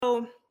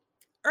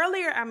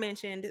earlier I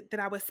mentioned that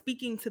I was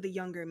speaking to the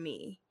younger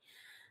me.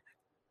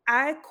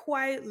 I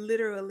quite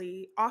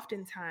literally,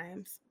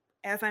 oftentimes,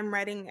 as I'm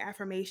writing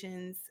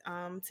affirmations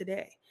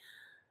today,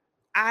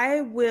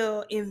 I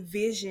will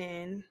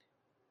envision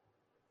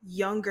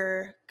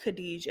younger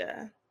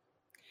Kahdija.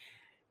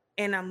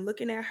 And I'm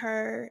looking at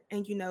her,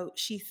 and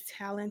she's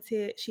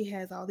talented. She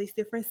has all these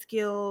different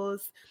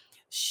skills.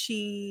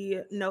 She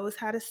knows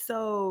how to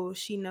sew.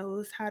 She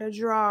knows how to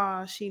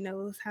draw. She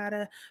knows how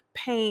to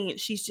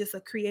paint. She's just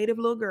a creative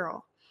little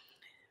girl.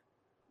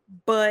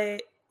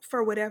 But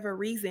for whatever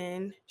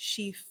reason,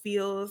 she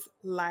feels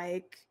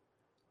like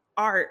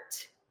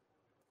art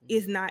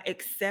is not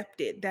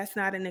accepted. That's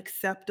not an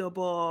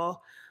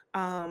acceptable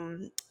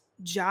um,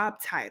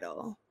 job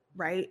title,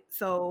 right?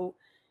 So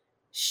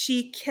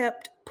she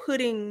kept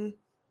putting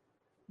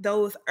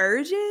those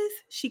urges,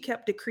 she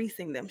kept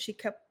decreasing them. She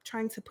kept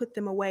trying to put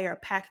them away or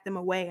pack them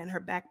away in her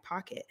back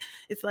pocket.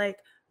 It's like,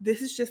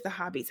 this is just a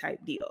hobby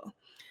type deal.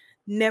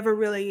 Never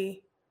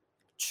really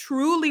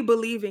truly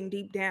believing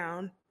deep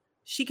down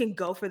she can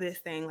go for this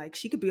thing. Like,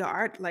 she could be an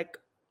art, like,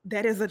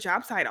 that is a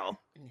job title,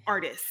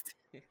 artist,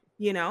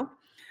 you know?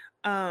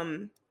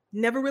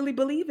 Never really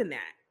believe in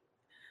that.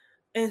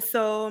 And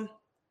so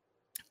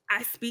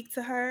I speak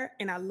to her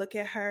and I look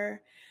at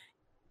her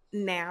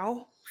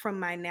now from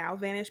my now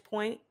vantage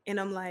point, and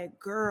I'm like,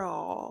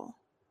 girl,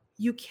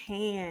 you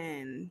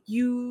can.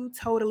 You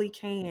totally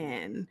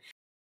can.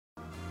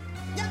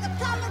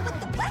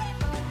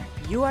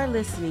 You are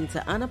listening to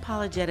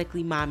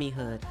Unapologetically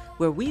Mommyhood,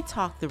 where we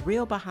talk the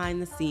real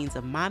behind the scenes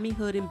of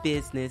mommyhood and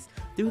business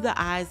through the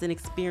eyes and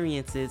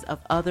experiences of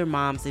other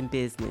moms in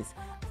business.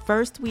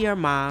 First, we are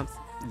moms,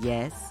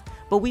 yes,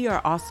 but we are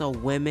also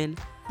women,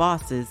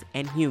 bosses,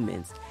 and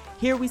humans.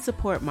 Here we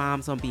support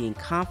moms on being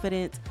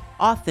confident,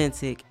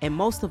 authentic, and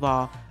most of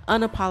all,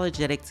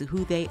 unapologetic to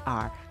who they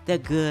are, the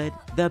good,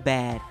 the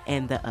bad,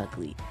 and the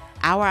ugly.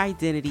 Our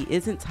identity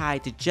isn't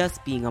tied to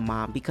just being a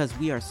mom because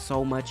we are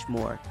so much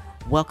more.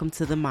 Welcome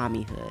to the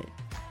Mommyhood.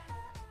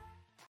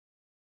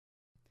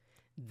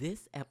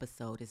 This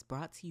episode is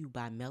brought to you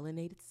by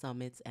Melanated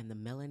Summits and the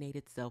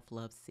Melanated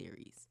Self-Love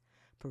Series,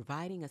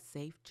 providing a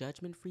safe,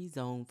 judgment-free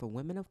zone for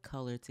women of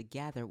color to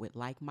gather with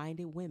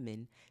like-minded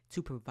women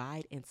to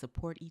provide and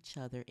support each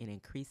other in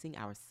increasing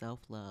our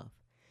self-love.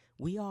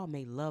 We all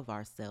may love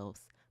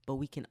ourselves, but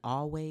we can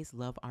always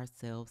love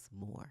ourselves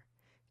more.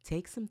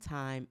 Take some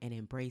time and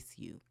embrace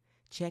you.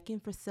 Check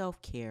in for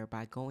self-care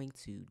by going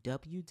to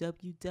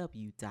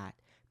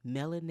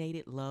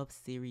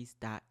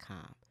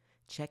www.melanatedloveseries.com.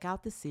 Check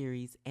out the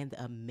series and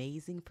the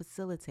amazing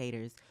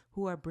facilitators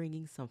who are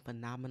bringing some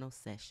phenomenal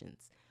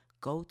sessions.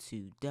 Go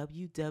to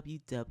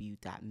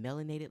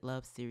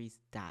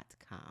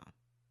www.melanatedloveseries.com.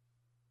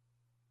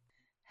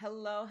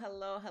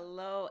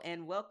 Hello,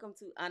 and welcome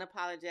to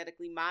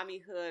Unapologetically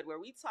Mommyhood, where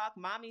we talk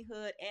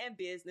mommyhood and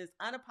business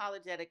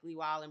unapologetically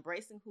while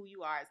embracing who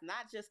you are as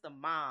not just a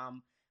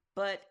mom,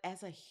 but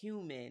as a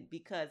human,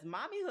 because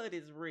mommyhood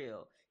is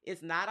real.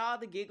 It's not all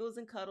the giggles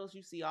and cuddles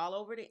you see all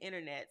over the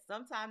internet.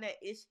 Sometimes that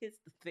ish hits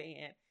the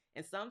fan,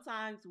 and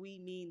sometimes we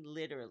mean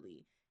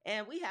literally.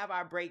 And we have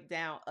our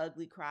breakdown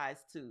ugly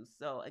cries too.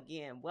 So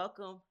again,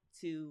 welcome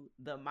to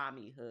the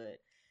mommyhood.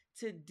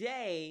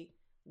 Today,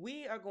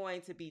 we are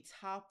going to be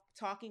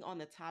talking on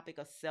the topic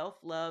of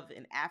self-love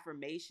and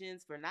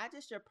affirmations for not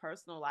just your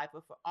personal life,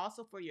 but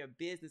also for your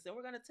business. And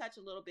we're going to touch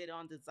a little bit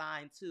on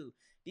design too,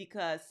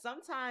 because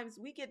sometimes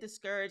we get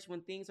discouraged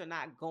when things are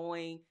not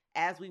going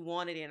as we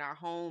wanted in our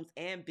homes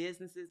and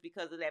businesses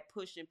because of that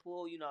push and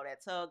pull,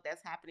 that tug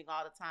that's happening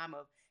all the time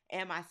of,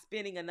 am I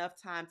spending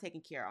enough time taking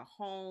care of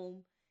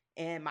home?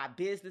 And my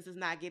business is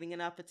not getting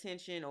enough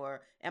attention,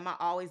 or am I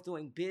always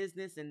doing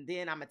business and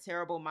then I'm a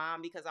terrible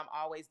mom because I'm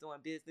always doing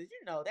business?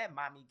 That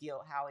mommy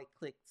guilt, how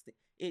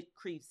it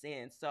creeps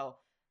in. So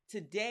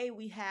today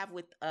we have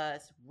with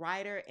us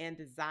writer and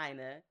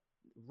designer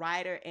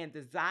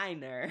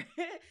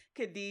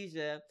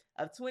Kahdija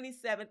of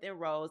 27th and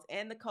Rose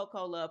and the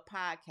Coco Love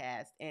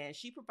podcast, and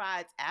she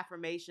provides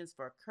affirmations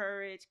for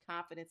courage,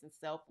 confidence, and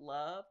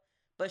self-love.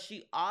 But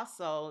she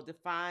also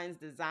defines,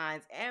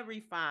 designs, and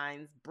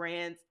refines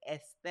brands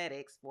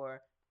aesthetics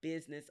for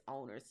business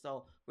owners.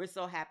 So we're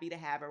so happy to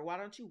have her. Why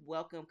don't you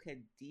welcome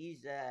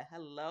Kahdija?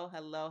 Hello.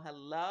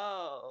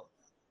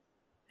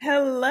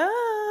 Hello.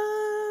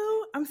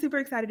 I'm super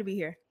excited to be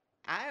here.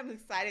 I am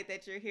excited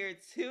that you're here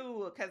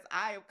too, because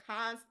I am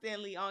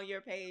constantly on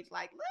your page,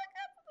 like, look,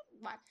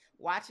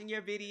 watching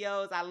your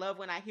videos. I love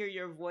when I hear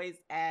your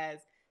voice as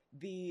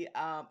the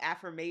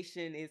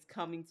affirmation is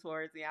coming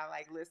towards me. I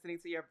like listening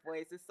to your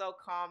voice. It's so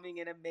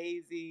calming and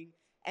amazing.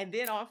 And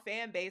then on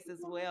fan base as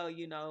well,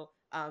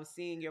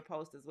 seeing your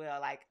post as well.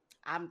 Like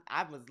I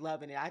was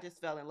loving it. I just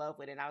fell in love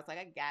with it. And I was like,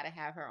 I gotta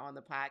have her on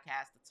the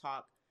podcast to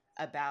talk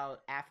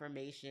about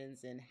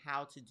affirmations and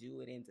how to do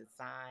it in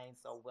design.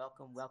 So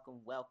welcome.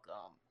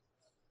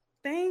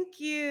 Thank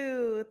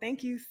you.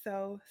 Thank you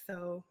so,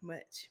 so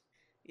much.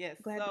 Yes.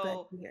 Glad to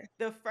So be here.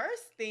 the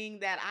first thing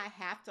that I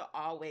have to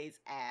always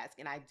ask,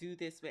 and I do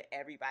this with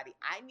everybody,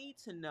 I need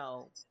to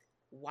know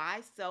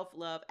why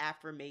self-love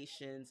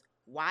affirmations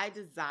Why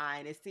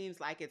design? It seems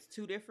like it's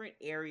two different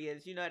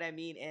areas, you know what I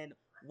mean? And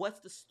what's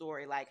the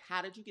story? Like,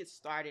 how did you get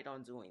started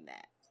on doing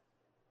that?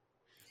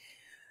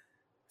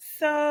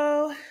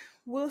 So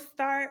we'll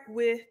start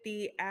with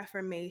the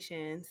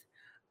affirmations.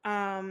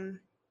 Um,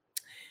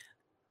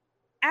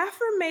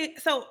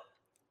 so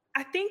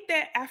I think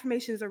that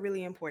affirmations are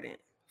really important.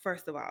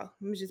 First of all,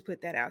 let me just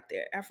put that out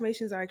there.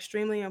 Affirmations are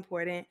extremely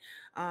important.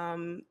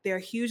 They're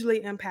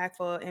hugely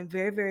impactful and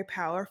very, very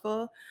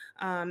powerful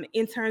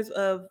in terms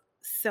of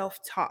self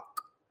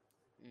talk.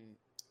 Mm,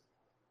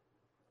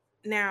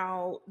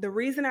 Now, the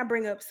reason I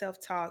bring up self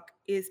talk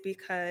is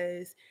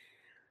because,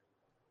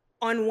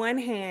 on one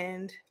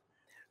hand,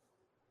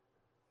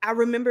 I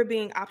remember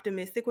being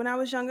optimistic when I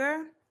was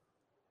younger,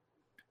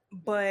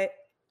 mm, but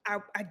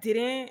I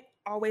didn't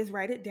always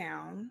write it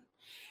down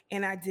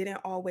and I didn't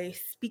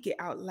always speak it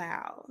out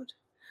loud.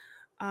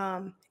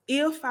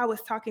 If I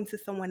was talking to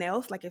someone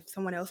else, like if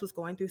someone else was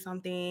going through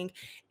something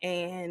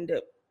and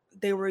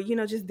they were,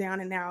 just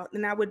down and out,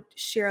 then I would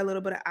share a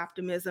little bit of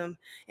optimism.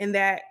 And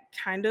that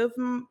kind of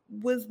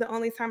was the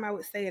only time I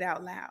would say it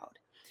out loud.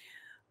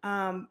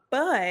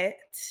 But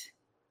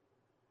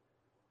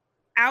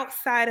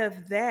outside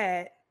of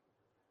that,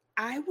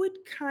 I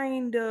would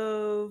kind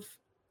of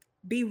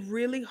be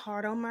really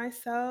hard on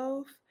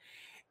myself.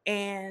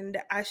 And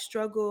I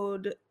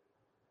struggled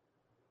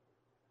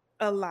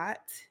a lot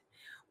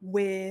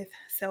with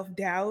self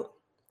doubt,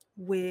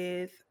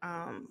 with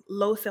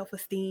low self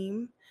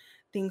esteem,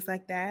 things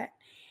like that.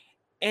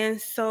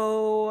 And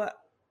so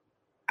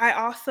I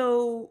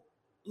also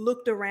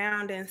looked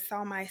around and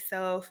saw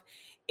myself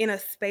in a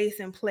space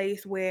and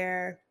place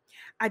where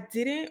I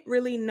didn't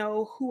really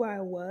know who I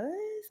was.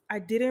 I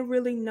didn't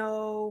really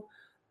know,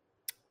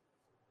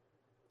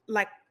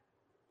 like,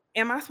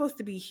 am I supposed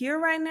to be here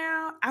right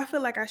now? I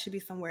feel like I should be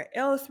somewhere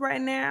else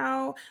right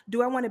now.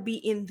 Do I want to be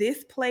in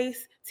this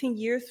place 10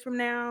 years from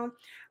now?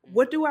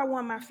 What mm, do I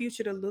want my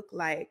future to look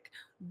like?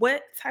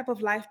 What type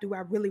of life do I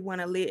really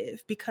want to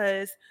live?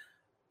 Because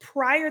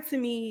prior to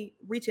me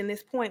reaching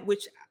this point,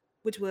 which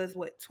was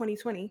what,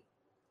 2020,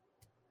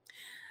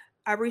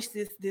 I reached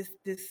this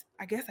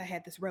I guess I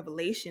had this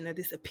revelation or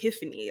this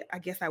epiphany, I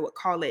guess I would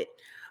call it,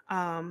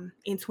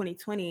 in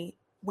 2020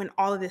 when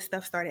all of this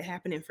stuff started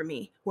happening for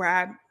me, where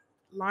I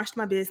launched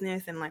my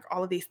business and like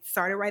all of these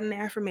started writing the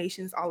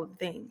affirmations, all of the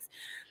things.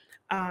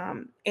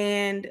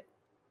 And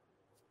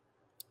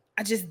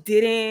I just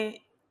didn't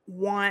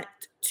want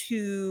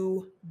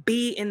to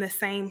be in the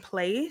same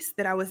place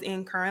that I was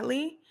in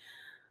currently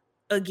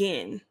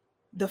again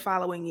the mm.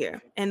 following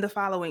year and the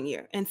following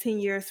year and 10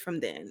 years from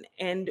then.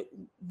 And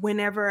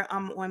whenever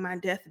I'm on my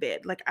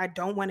deathbed, like I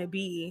don't want to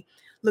be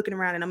looking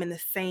around and I'm in the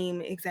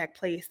same exact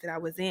place that I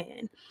was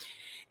in.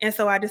 And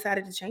so I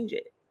decided to change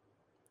it.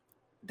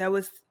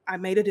 I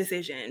made a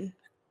decision.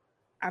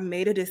 I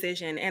made a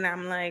decision and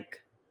I'm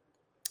like,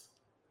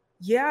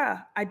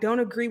 yeah, I don't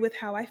agree with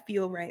how I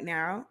feel right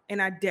now.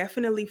 And I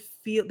definitely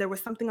feel there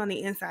was something on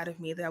the inside of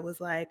me that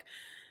was like,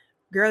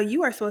 girl,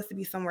 you are supposed to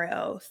be somewhere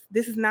else.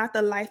 This is not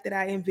the life that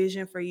I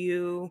envision for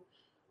you.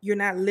 You're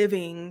not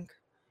living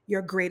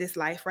your greatest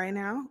life right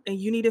now, and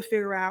you need to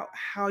figure out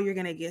how you're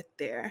going to get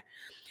there.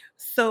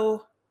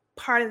 So,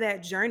 part of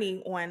that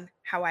journey on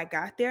how I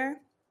got there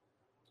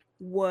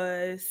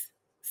was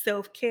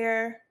self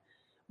care,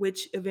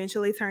 which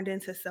eventually turned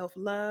into self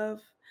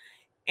love.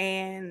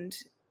 And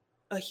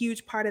a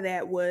huge part of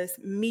that was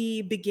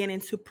me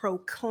beginning to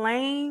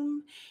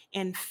proclaim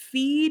and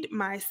feed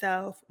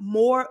myself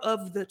more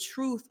of the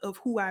truth of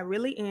who I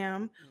really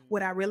am,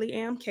 what Mm, I really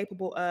am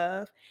capable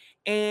of,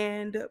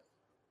 and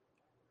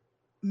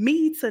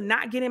me to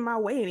not get in my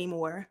way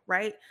anymore,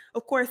 right?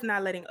 Of course,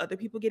 not letting other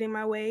people get in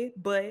my way,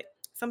 but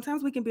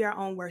sometimes we can be our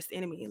own worst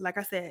enemy. Like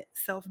I said,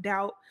 self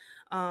doubt,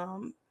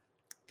 um,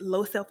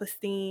 low self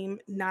esteem,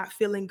 not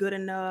feeling good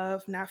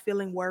enough, not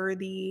feeling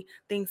worthy,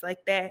 things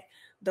like that.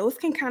 Those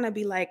can kind of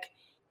be like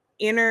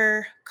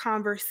inner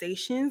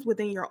conversations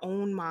within your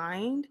own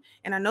mind.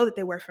 And I know that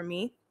they were for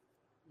me.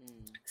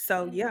 mm,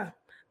 So, yeah,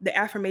 the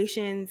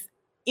affirmations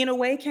in a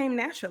way came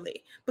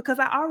naturally because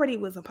I already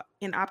was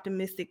an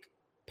optimistic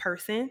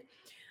person.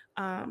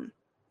 Um,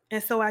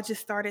 and so I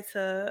just started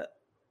to,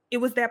 it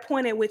was that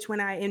point at which when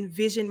I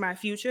envisioned my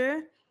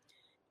future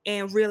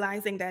and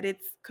realizing that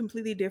it's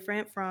completely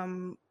different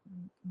from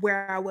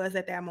where I was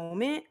at that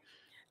moment,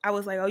 I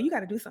was like, "Oh, you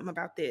got to do something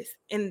about this."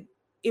 And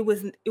it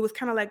was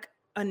kind of like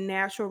a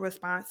natural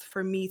response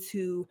for me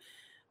to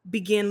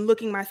begin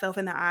looking myself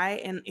in the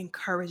eye and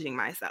encouraging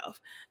myself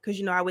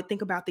because I would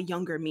think about the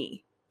younger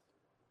me.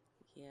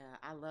 Yeah,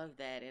 I love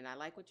that. And I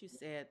like what you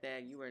said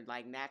that you were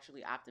like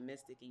naturally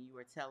optimistic and you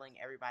were telling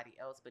everybody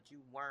else, but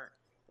you weren't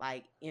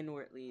like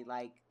inwardly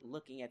like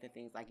looking at the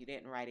things. Like you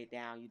didn't write it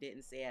down, you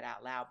didn't say it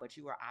out loud, but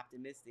you were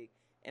optimistic.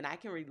 And I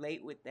can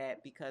relate with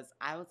that because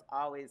I was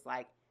always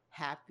like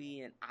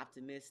happy and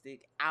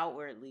optimistic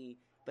outwardly,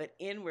 but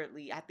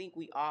inwardly, I think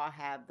we all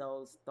have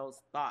those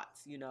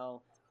thoughts,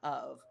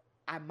 of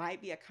I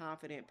might be a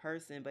confident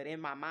person, but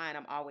in my mind,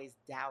 I'm always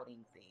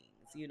doubting things.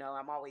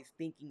 I'm always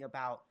thinking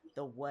about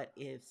the what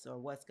ifs or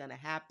what's going to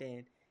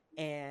happen.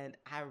 And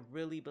I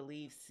really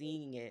believe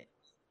seeing it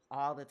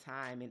all the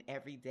time and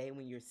every day,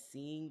 when you're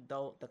seeing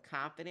the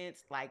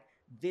confidence, like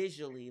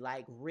visually,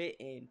 like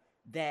written,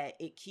 that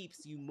it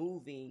keeps you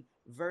moving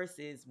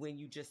versus when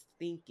you just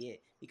think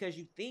it, because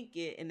you think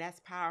it and that's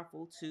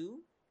powerful too.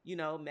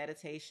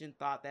 Meditation,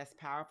 thought, that's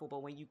powerful.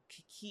 But when you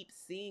keep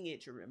seeing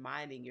it, you're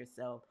reminding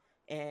yourself,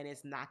 and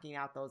it's knocking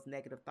out those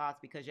negative thoughts,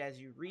 because as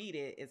you read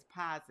it, it's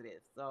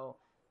positive. So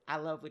I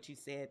love what you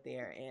said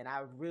there. And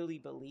I really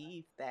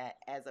believe that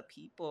as a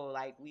people,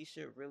 like, we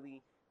should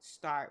really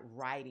start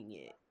writing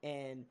it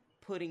and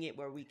putting it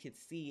where we could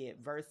see it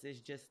versus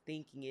just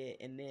thinking it.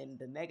 And then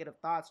the negative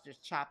thoughts,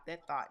 just chop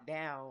that thought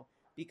down,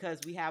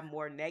 because we have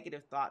more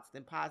negative thoughts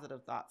than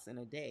positive thoughts in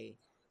a day.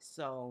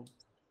 So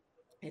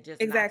it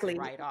just knocks it Exactly.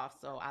 right off.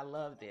 So I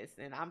love this,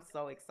 and I'm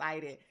so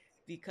excited,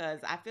 because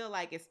I feel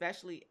like,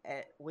 especially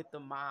with the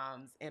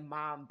moms and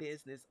mom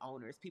business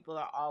owners, people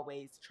are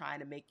always trying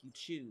to make you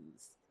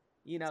choose.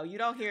 You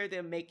don't hear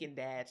them making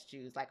dads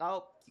choose, like,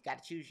 oh, you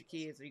got to choose your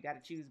kids or you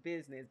got to choose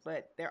business,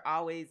 but they're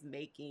always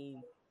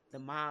making the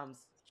moms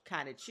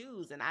kind of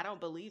choose. And I don't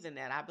believe in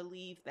that. I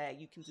believe that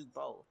you can do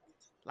both.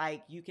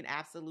 Like, you can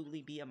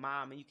absolutely be a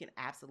mom and you can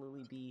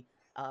absolutely be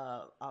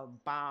a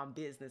bomb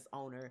business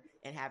owner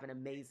and have an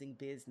amazing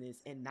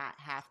business and not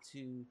have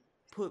to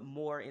put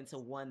more into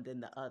one than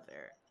the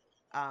other.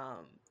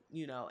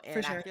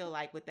 For And I sure. feel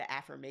like with the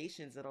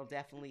affirmations, it'll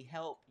definitely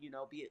help,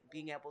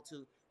 being able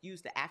to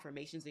use the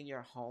affirmations in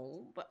your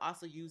home, but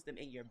also use them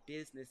in your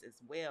business as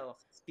well,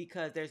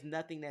 because there's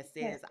nothing that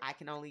Yeah. says I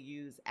can only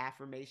use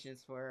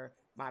affirmations for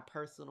my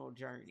personal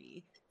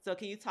journey. So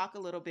can you talk a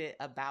little bit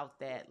about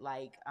that,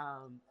 like,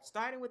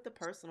 starting with the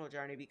personal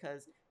journey,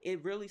 because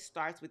it really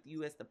starts with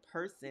you as the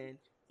person.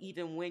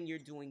 Even when you're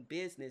doing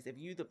business, if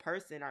you, the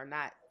person, are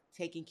not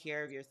taking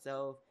care of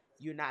yourself,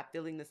 you're not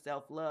feeling the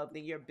self-love,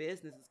 then your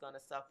business is going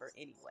to suffer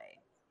anyway.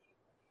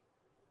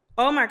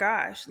 Oh my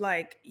gosh,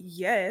 like,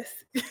 yes.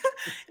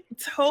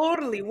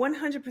 Totally,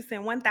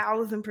 100%,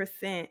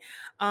 1000%.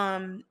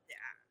 Um,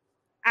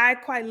 I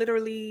quite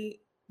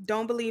literally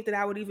don't believe that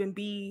I would even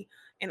be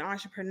an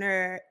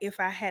entrepreneur if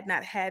I had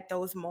not had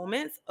those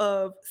moments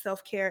of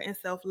self care and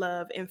self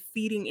love and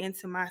feeding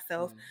into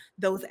myself Mm,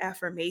 those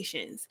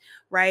affirmations,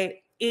 right?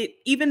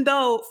 Even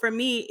though for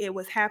me it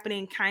was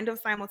happening kind of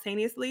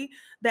simultaneously,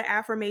 the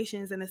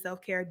affirmations and the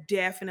self care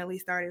definitely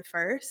started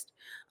first.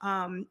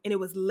 And it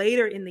was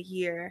later in the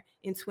year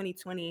in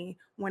 2020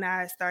 when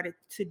I started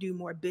to do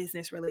more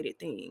business related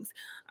things.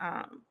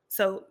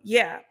 So,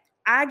 yeah,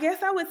 I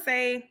guess I would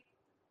say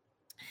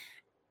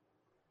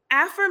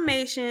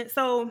affirmation.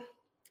 So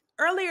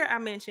earlier I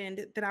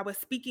mentioned that I was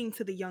speaking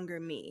to the younger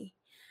me.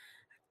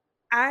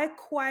 I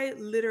quite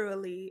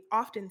literally,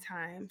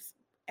 oftentimes,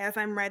 as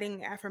I'm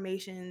writing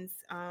affirmations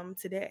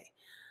today,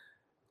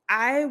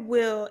 I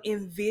will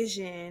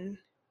envision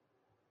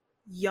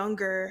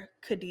younger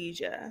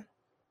Kahdija.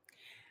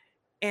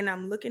 And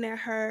I'm looking at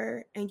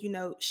her, and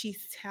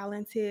she's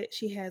talented.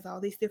 She has all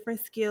these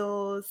different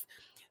skills.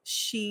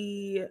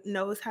 She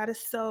knows how to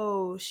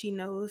sew. She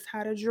knows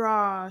how to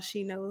draw.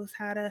 She knows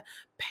how to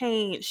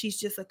paint. She's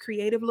just a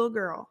creative little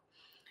girl.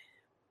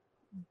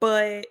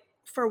 But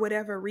for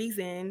whatever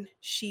reason,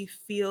 she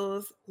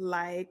feels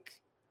like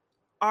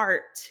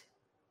art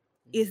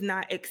is mm,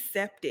 not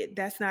accepted.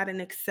 That's not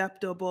an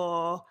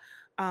acceptable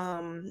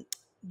um,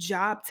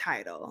 job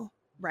title,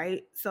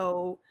 right?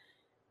 So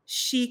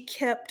she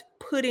kept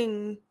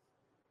putting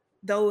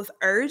those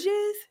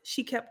urges,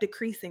 she kept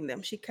decreasing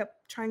them. She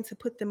kept trying to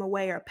put them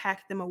away or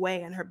pack them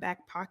away in her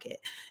back pocket.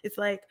 It's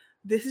like,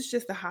 this is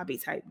just a hobby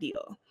type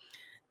deal.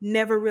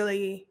 Never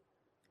really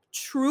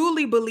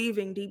truly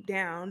believing deep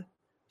down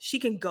she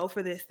can go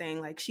for this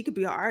thing. Like, she could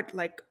be an art,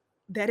 like,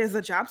 that is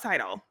a job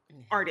title,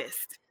 mm.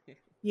 artist,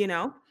 you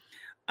know?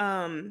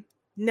 Um,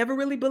 Never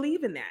really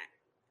believe in that.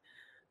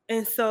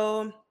 And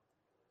so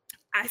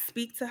I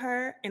speak to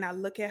her and I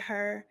look at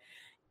her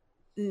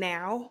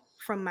now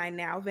from my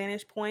now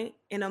vantage point,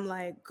 and I'm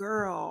like,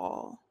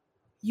 girl,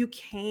 you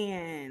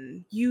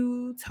can.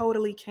 You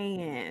totally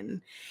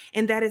can.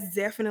 And that is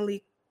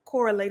definitely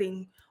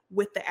correlating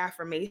with the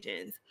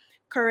affirmations: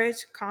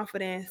 courage,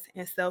 confidence,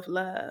 and self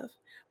love.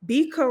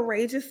 Be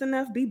courageous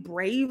enough, be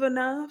brave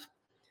enough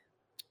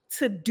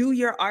to do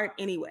your art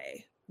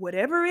anyway.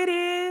 Whatever it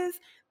is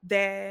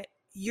that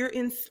you're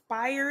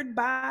inspired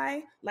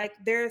by, like,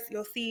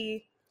 you'll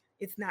see,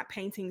 it's not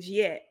paintings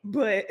yet,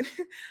 but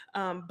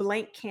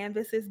blank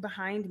canvases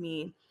behind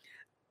me.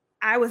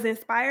 I was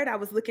inspired. I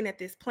was looking at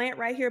this plant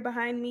right here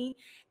behind me,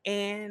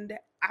 and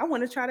I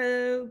want to try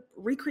to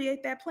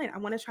recreate that plant. I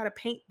want to try to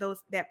paint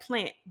that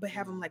plant, but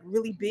have them Mm, like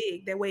really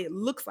big. That way it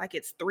looks like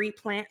it's three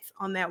plants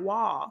on that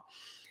wall.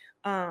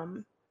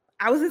 um,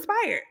 I was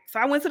inspired. So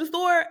I went to the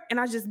store and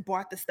I just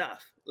bought the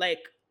stuff. Like,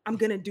 I'm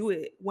gonna do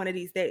it one of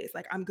these days.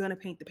 Like, I'm gonna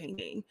paint the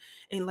painting,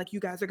 and like, you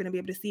guys are gonna be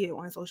able to see it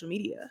on social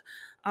media.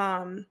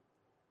 Um,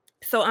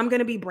 so I'm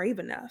gonna be brave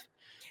enough,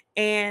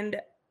 and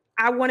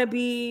I want to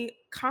be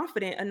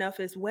confident enough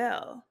as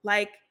well.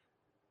 Like,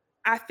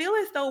 I feel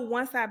as though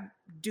once I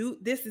do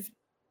this, is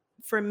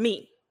for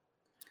me.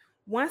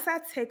 once I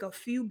take a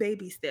few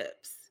baby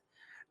steps,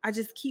 I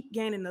just keep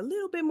gaining a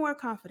little bit more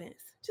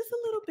confidence, just a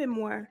little bit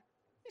more,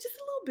 just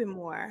a little bit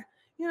more.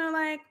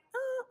 Like,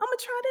 I'm gonna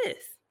try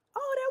this.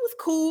 Oh, that was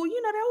cool.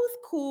 That was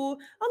cool.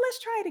 Oh, let's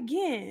try it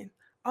again.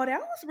 Oh, that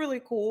was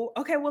really cool.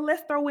 Okay, well,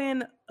 let's throw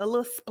in a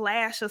little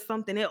splash of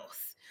something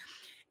else.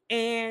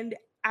 And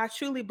I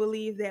truly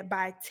believe that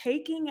by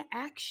taking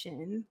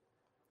action,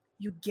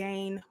 you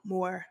gain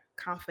more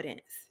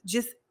confidence.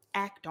 Just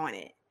act on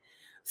it.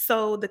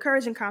 So the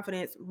courage and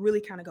confidence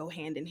really kind of go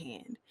hand in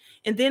hand.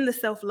 And then the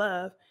self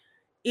love.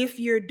 If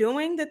you're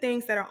doing the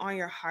things that are on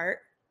your heart,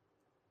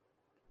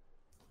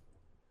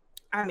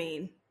 I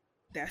mean,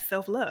 that's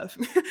self love.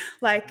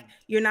 Like, Mhm.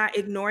 you're not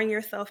ignoring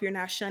yourself, you're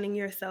not shunning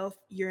yourself,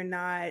 you're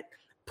not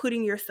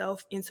putting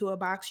yourself into a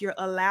box. You're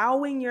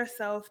allowing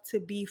yourself to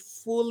be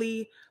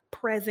fully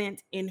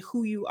present in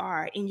who you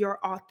are, in your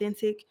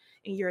authentic,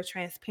 in your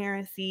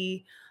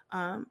transparency.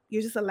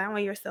 You're just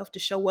allowing yourself to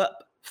show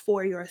up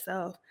for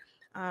yourself.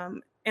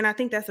 And I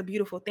think that's a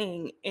beautiful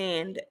thing.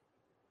 And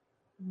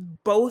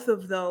both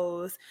of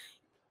those,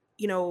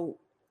 you know,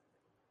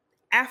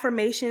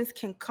 affirmations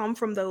can come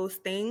from those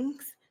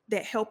things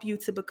that help you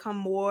to become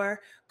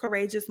more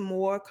courageous,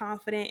 more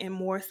confident, and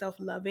more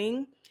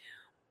self-loving.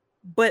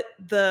 But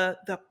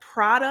the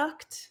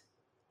product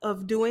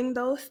of doing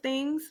those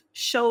things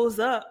shows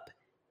up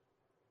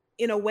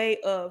in a way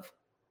of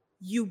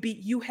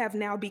you have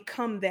now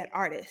become that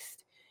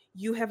artist.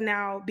 You have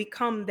now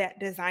become that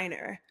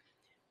designer,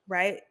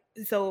 right?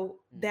 So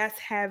Mm.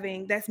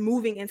 that's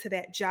moving into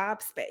that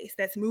job space.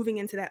 That's moving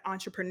into that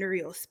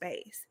entrepreneurial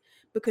space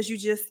because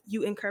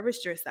you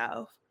encouraged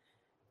yourself.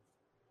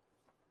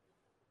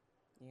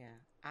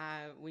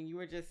 Yeah. When you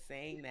were just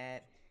saying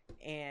that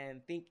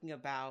and thinking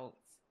about,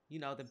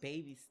 the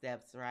baby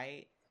steps,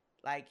 right?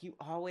 Like you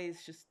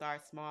always should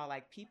start small.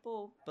 Like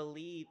people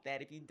believe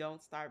that if you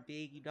don't start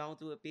big, you don't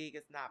do it big,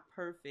 it's not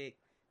perfect,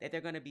 that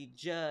they're going to be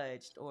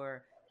judged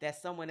or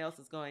that someone else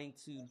is going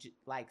to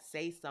like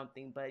say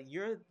something, but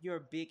you're your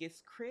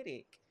biggest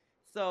critic.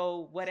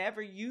 So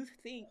whatever you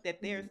think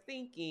that they're Mhm.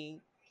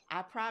 thinking,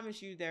 I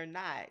promise you they're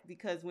not,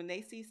 because when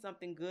they see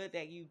something good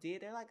that you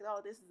did, they're like,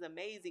 "Oh, this is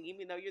amazing."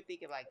 Even though you're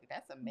thinking like,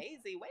 "That's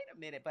amazing. Wait a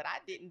minute, but I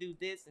didn't do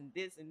this and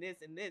this and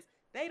this and this."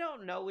 They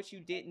don't know what you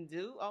didn't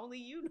do. Only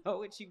you know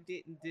what you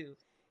didn't do.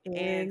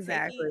 And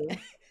taking Exactly.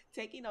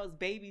 taking those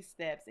baby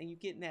steps and you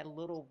getting that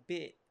little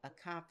bit of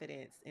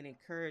confidence and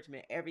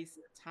encouragement every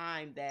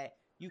time that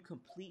you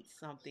complete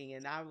something.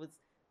 And I was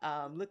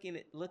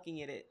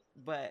looking at it,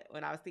 but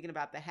when I was thinking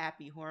about the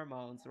happy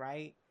hormones,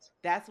 right?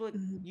 That's what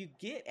Mhm. you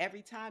get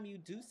every time you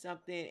do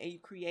something and you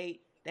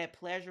create that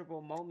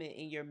pleasurable moment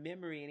in your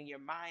memory and in your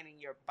mind and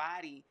your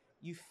body.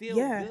 You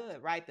feel Yeah.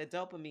 good, right? The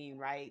dopamine,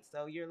 right?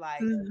 So you're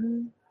like,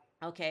 Mhm.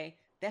 okay,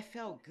 that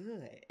felt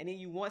good. And then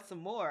you want some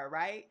more,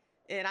 right?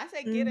 And I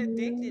say get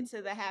addicted Mhm.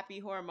 to the happy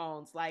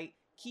hormones. Like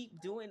keep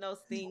doing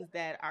those things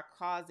that are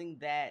causing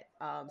that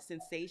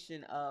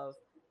sensation of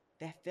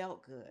that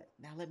felt good.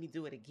 Now let me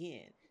do it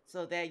again.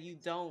 So that you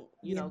don't,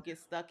 Yeah. get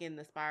stuck in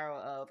the spiral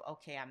of,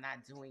 okay, I'm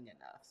not doing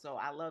enough. So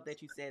I love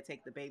that you said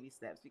take the baby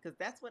steps because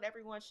that's what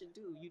everyone should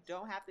do. You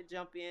don't have to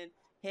jump in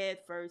head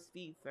first,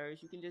 feet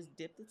first. You can just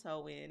dip the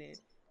toe in and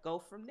go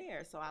from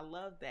there. So I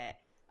love that.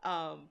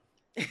 Um,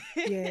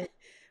 Yeah.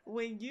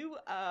 when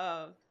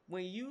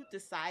you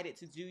decided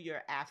to do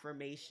your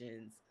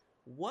affirmations,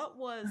 what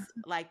was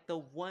like the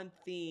one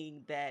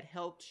thing that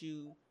helped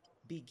you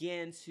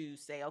begin to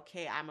say,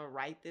 okay, I'm gonna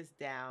write this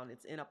down,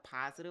 it's in a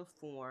positive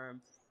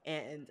form,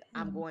 and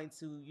I'm Mhm. going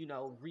to,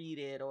 read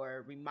it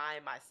or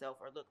remind myself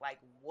or look like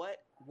what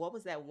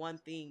was that one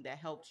thing that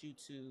helped you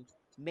to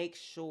make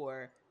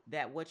sure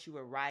that what you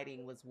were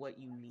writing was what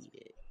you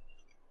needed?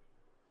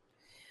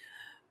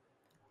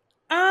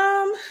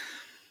 Um,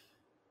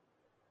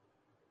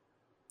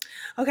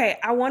 okay,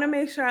 I want to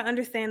make sure I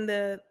understand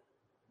the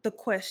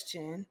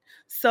question.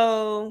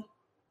 So,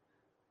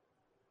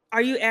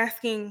 are you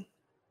asking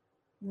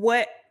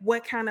what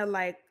kind of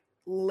like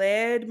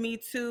led me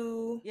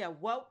to Yeah,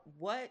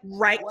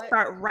 write what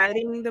start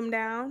writing them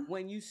down?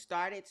 when you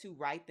started to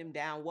write them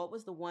down, what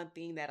was the one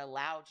thing that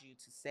allowed you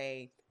to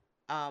say,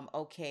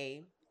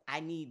 okay, I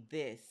need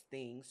this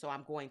thing, so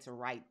I'm going to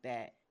write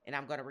that and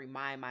I'm going to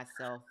remind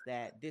myself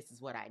that this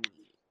is what I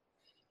need?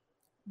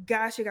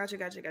 Gotcha, gotcha,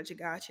 gotcha, gotcha,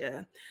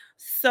 gotcha.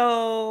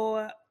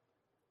 So,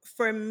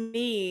 for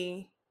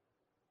me,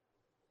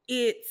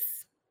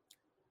 it's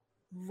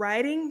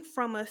writing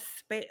from a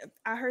space.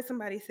 I heard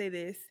somebody say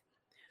this,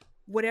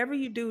 whatever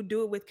you do,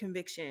 do it with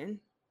conviction.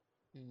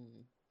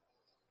 Mm,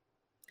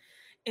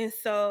 And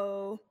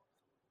so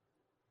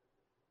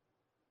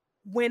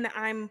when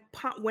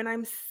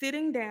I'm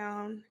sitting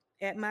down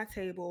at my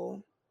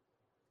table,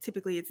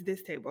 typically it's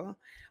this table.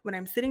 When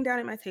I'm sitting down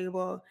at my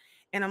table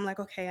and I'm like,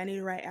 okay, I need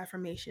to write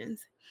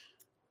affirmations.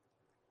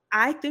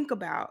 I think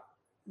about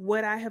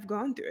what I have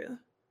gone through.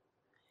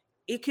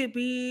 It could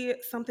be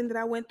something that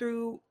I went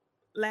through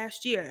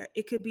last year.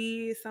 It could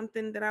be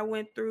something that I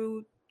went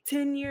through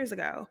 10 years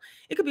ago.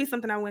 It could be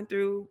something I went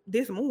through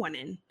this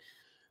morning.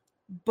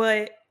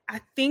 But I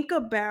think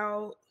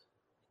about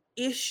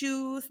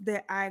issues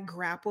that I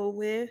grapple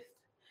with,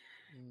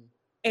 Mm,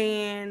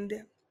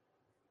 and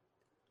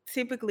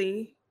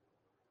typically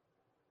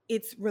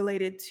it's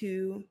related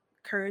to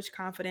courage,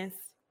 confidence,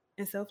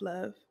 and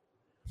self-love.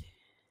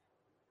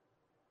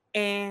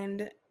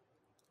 And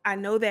I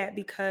know that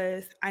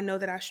because I know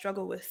that I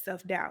struggle with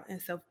self-doubt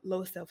and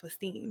low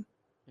self-esteem.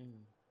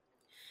 mm,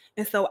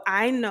 And so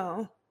I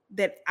know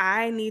that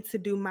I need to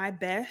do my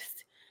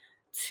best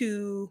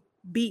to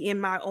be in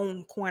my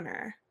own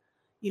corner.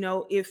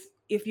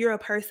 If you're a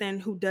person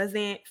who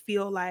doesn't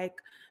feel like,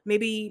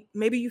 maybe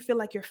you feel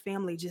like your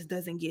family just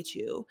doesn't get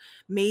you.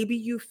 Maybe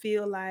you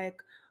feel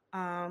like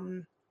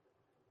um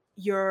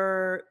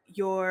your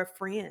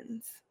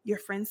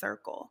friend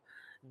circle,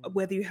 mm,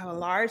 whether you have a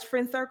large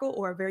friend circle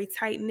or a very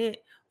tight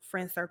knit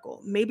friend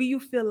circle. Maybe you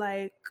feel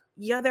like,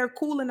 yeah, they're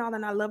cool and all,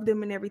 and I love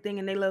them and everything,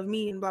 and they love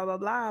me and blah blah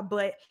blah.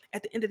 But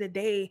at the end of the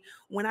day,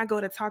 when I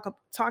go to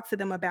talk to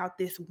them about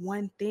this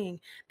one thing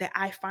that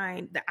I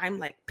find that I'm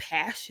like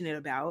passionate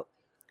about,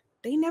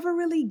 they never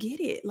really get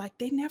it. Like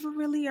they never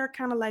really are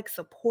kind of like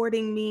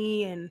supporting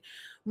me and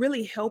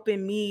really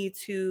helping me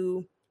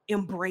to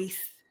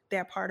embrace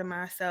that part of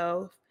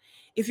myself.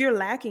 If you're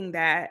lacking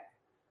that,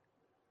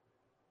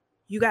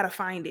 you got to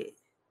find it.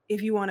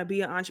 If you want to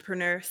be an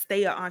entrepreneur,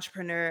 stay an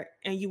entrepreneur,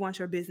 and you want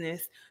your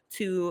business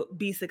to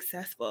be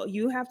successful,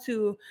 you have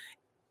to,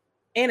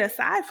 and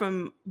aside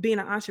from being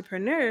an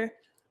entrepreneur,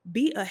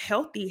 be a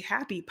healthy,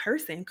 happy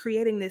person,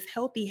 creating this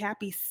healthy,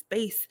 happy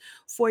space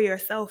for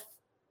yourself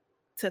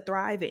to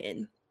thrive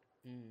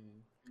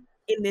mm,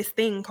 in this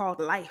thing called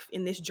life,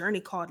 in this journey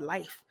called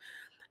life.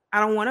 I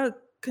don't want to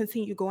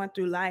continue going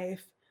through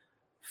life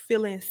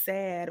feeling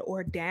sad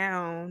or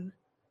down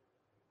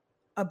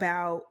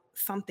about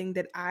something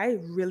that I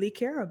really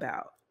care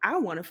about. I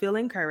want to feel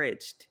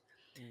encouraged.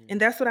 And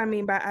mm. that's what I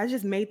mean by I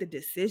just made the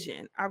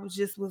decision. I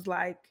was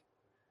like,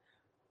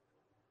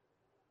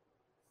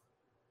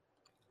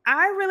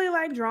 I really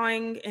like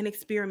drawing and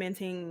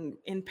experimenting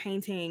and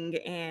painting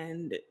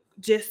and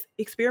just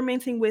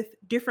experimenting with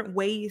different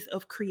ways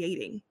of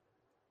creating.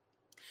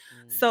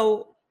 Mm,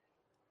 So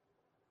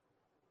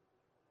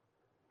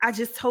I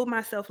just told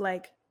myself,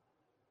 like,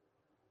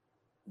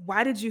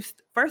 why did you,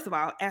 first of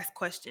all, ask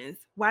questions.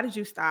 Why did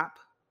you stop?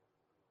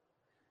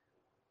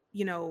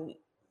 You know,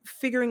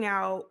 figuring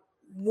out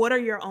what are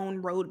your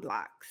own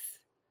roadblocks.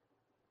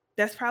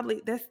 That's gonna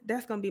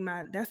be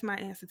that's my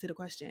answer to the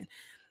question.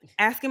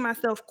 Asking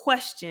myself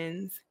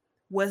questions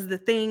was the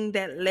thing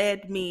that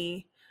led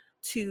me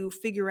to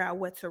figure out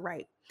what to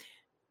write.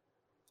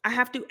 I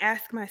have to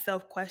ask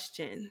myself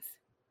questions.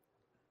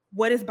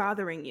 What is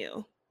bothering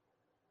you?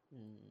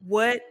 mm,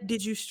 What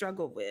did you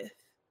struggle with?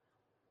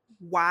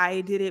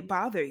 Why did it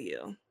bother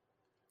you?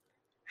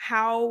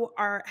 How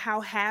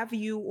have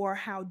you or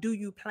how do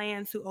you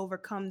plan to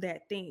overcome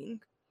that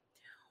thing?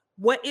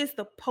 What is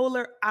the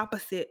polar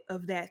opposite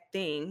of that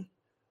thing?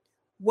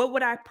 What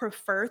would I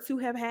prefer to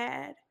have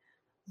had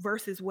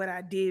versus what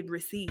I did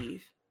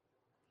receive?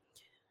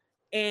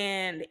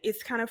 And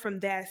it's kind of from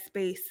that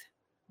space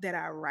that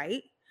I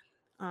write.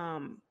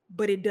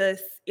 But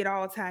it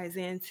all ties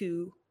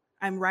into,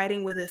 I'm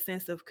writing with a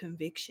sense of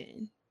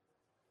conviction.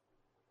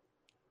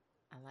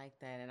 I like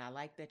that. And I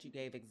like that you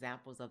gave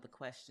examples of the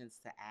questions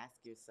to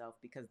ask yourself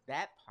because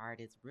that part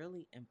is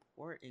really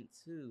important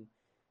too.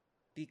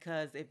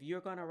 Because if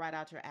you're going to write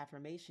out your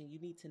affirmation, you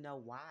need to know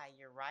why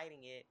you're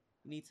writing it.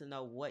 You need to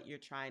know what you're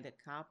trying to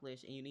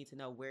accomplish and you need to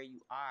know where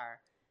you are.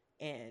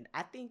 And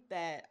I think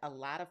that a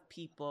lot of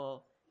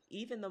people,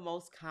 even the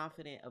most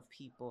confident of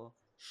people,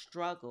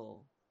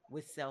 struggle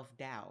with self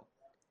doubt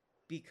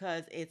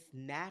because it's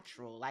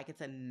natural. Like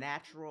it's a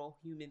natural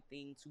human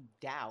thing to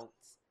doubt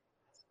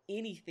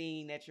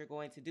anything that you're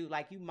going to do.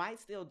 Like you might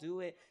still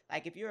do it.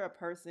 Like if you're a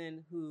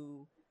person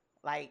who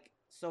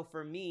so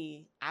for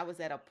me, I was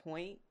at a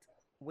point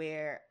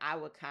where I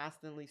would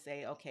constantly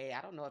say, "Okay,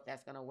 I don't know if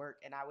that's going to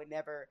work." And I would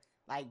never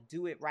like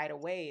do it right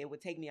away. It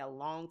would take me a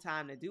long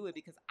time to do it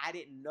because I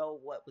didn't know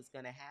what was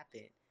going to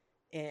happen.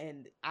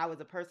 And I was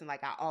a person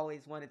like I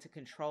always wanted to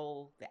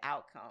control the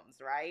outcomes,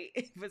 right?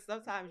 But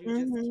sometimes you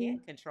just Hmm.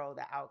 can't control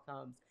the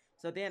outcomes.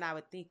 So then I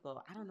would think,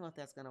 well, I don't know if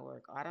that's going to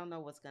work or I don't know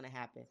what's going to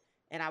happen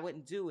and I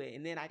wouldn't do it.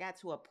 And then I got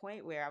to a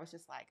point where I was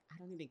just like, I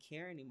don't even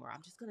care anymore.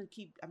 I'm just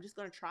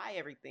gonna try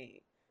everything.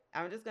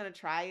 I'm just gonna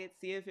try it,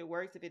 see if it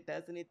works. If it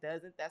doesn't, it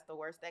doesn't. That's the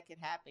worst that could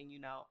happen.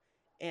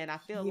 And I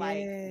feel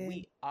like Yeah.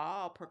 we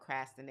all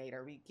procrastinate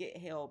or we get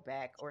held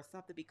back or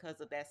something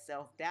because of that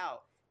self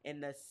doubt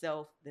and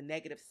the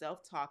negative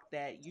self talk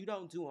that you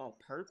don't do on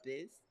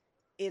purpose.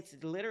 It's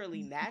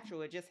literally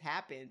natural. It just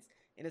happens.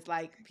 And it's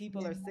like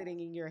people are Yeah. sitting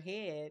in your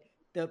head.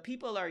 The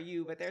people are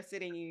you, but they're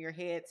sitting in your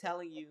head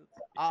telling you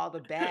all the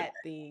bad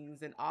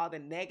things and all the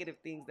negative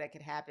things that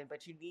could happen,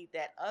 but you need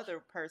that other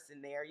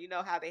person there. You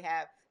know how they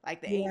have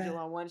like the angel Yeah.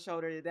 on one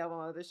shoulder, the devil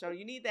on the other shoulder.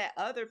 You need that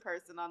other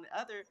person on the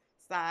other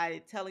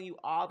side telling you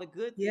all the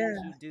good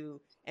things Yeah. you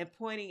do and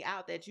pointing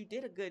out that you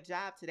did a good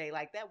job today.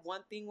 Like that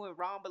one thing went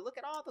wrong, but look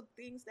at all the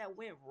things that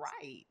went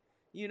right.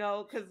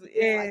 Because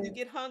it's like Yeah. you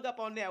get hung up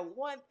on that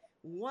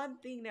one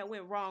thing that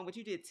went wrong, but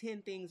you did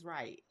 10 things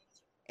right.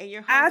 And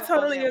you're hung I up on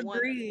totally that one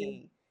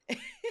agree. thing.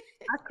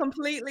 I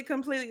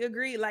completely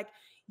agree. Like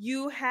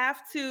you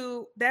have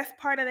to, that's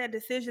part of that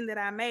decision that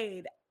I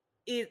made.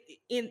 It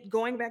in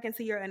going back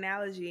into your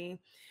analogy,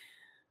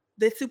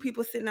 the two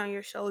people sitting on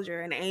your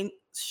shoulder, an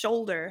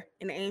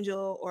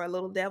angel or a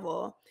little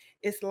devil.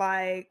 It's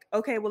like,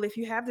 okay, well, if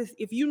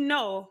you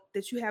know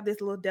that you have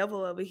this little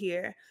devil over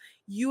here,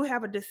 you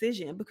have a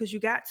decision because you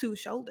got two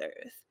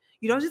shoulders.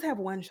 You don't just have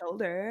one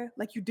shoulder,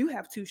 like you do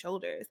have two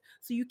shoulders.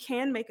 So you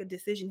can make a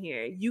decision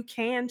here. You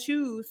can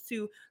choose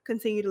to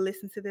continue to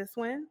listen to this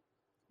one,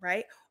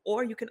 right?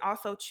 Or you can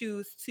also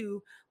choose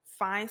to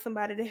find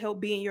somebody to help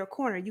be in your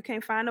corner. You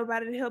can't find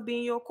nobody to help be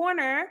in your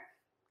corner.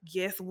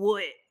 Guess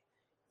what?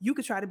 You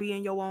could try to be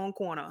in your own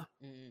corner,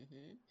 Hmm.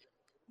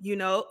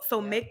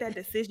 so Yep. make that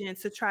decision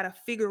to try to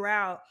figure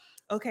out,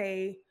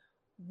 okay,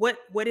 what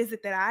is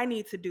it that I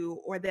need to do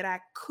or that I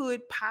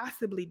could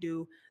possibly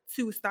do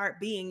to start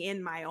being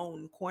in my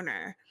own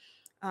corner.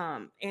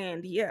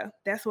 And yeah,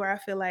 that's where I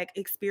feel like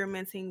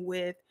experimenting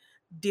with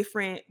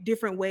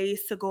different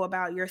ways to go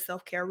about your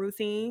self-care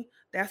routine,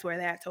 that's where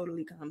that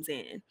totally comes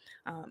in.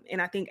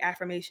 And I think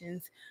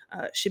affirmations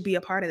should be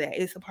a part of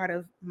that. It's a part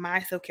of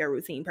my self-care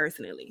routine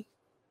personally.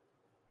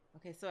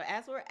 Okay, so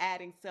as we're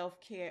adding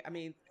self care, I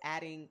mean,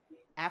 adding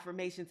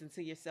affirmations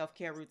into your self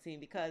care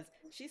routine, because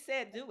she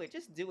said do it.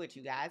 Just do it,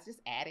 you guys.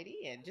 Just add it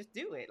in. Just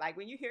do it. Like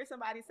when you hear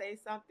somebody say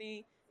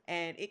something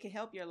and it can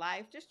help your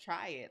life, just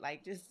try it.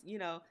 Like, just,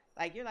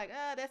 like you're like,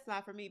 oh, that's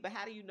not for me. But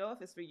how do you know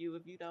if it's for you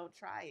if you don't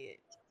try it?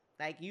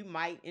 Like you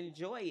might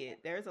enjoy it.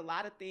 There's a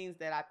lot of things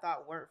that I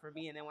thought weren't for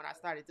me. And then when I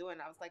started doing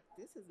it, I was like,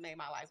 this has made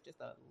my life just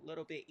a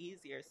little bit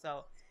easier.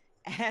 So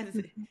as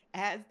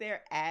as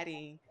they're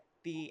adding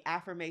the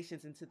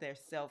affirmations into their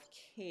self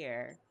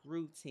care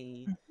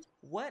routine,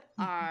 what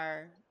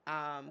are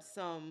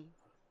some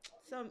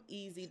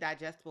easy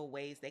digestible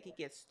ways they could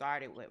get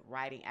started with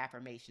writing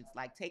affirmations?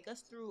 Like take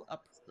us through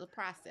the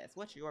process.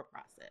 What's your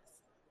process?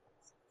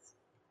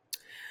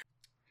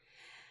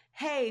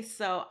 Hey,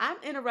 so I'm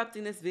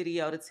interrupting this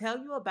video to tell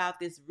you about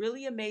this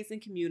really amazing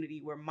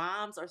community where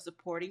moms are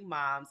supporting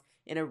moms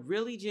in a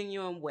really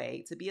genuine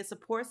way to be a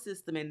support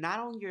system in not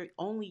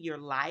only your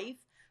life,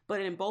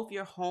 but in both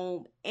your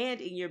home and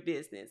in your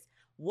business.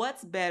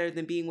 What's better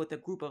than being with a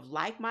group of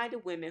like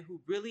minded women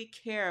who really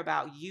care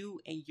about you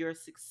and your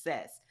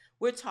success?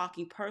 We're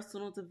talking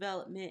personal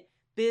development,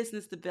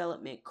 business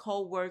development,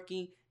 co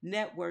working,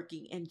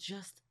 networking, and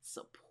just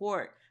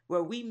support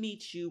where we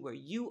meet you where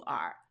you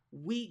are.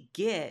 We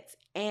get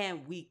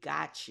and we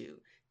got you.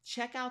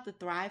 Check out the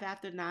Thrive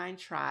After 9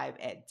 tribe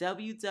at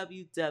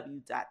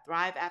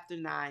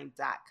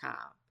www.thriveafter9.com.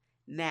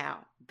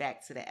 Now,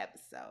 back to the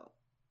episode.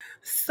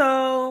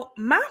 So,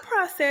 my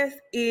process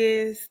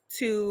is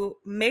to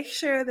make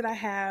sure that I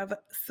have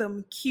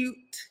some cute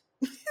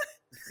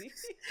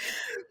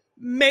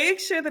make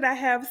sure that I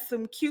have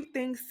some cute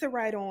things to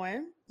write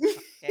on.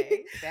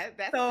 Okay,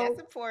 that's So,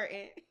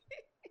 important.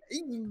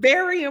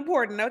 very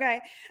important, okay?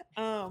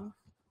 Um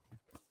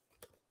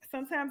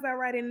Sometimes I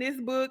write in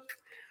this book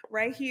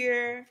right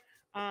here.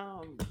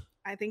 Um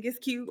I think it's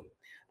cute.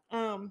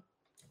 Um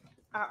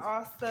I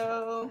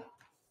also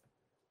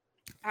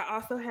I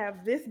also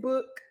have this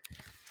book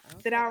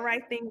that I Okay.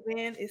 write things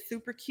in. It's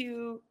super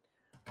cute.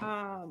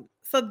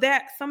 So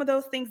that some of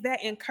those things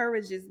that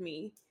encourages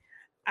me.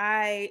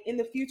 In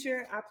the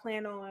future I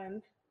plan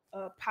on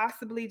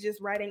possibly just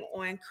writing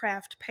on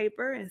craft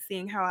paper and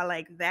seeing how I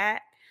like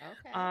that.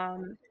 Okay.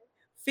 Um,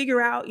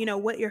 Figure out,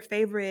 what your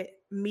favorite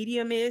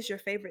medium is, your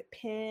favorite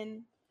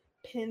pen,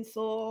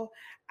 pencil.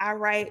 I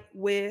write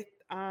with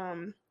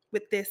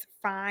this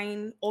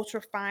fine,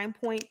 ultra fine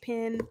point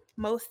pen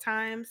most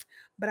times,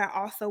 but I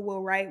also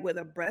will write with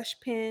a brush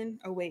pen.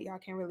 Oh wait, y'all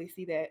can't really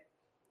see that.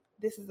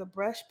 This is a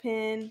brush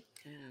pen.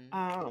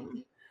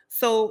 Mm,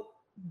 So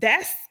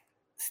that's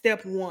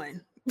step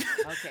one.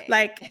 okay.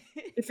 Like,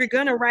 if you're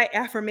going to write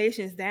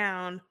affirmations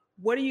down,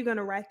 what are you going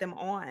to write them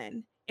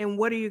on? And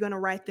what are you going to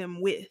write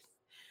them with?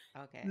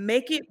 Okay.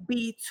 Make it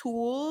be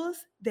tools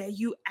that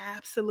you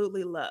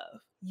absolutely love.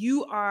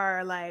 You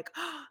are like,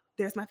 oh,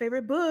 there's my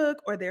favorite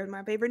book, or there's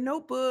my favorite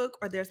notebook,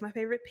 or there's my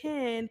favorite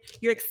pen.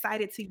 You're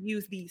excited to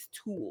use these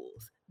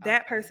tools.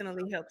 That Okay.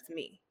 personally helps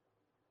me.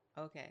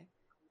 Okay.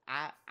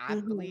 I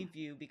Mhm. believe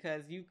you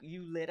because you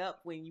lit up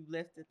when you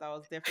lifted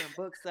those different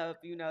books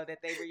up, that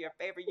they were your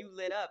favorite. You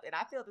lit up. And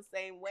I feel the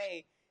same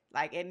way.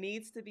 Like it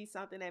needs to be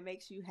something that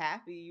makes you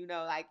happy,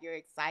 like you're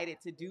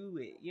excited to do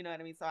it. You know what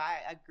I mean? So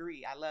I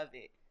agree. I love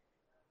it.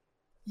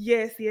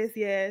 Yes, yes,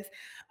 yes.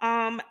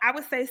 I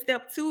would say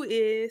step two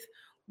is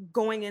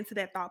going into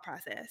that thought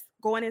process,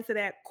 going into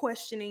that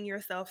questioning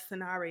yourself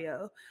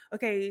scenario.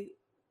 Okay,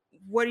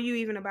 what are you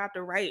even about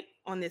to write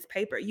on this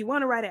paper? You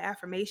want to write an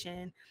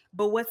affirmation,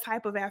 but what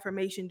type of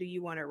affirmation do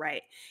you want to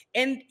write?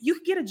 And you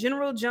can get a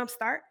general jump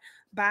start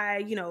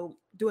by,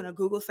 doing a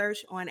Google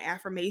search on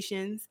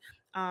affirmations.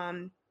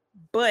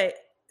 But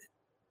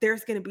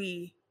there's going to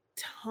be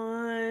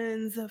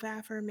tons of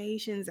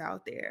affirmations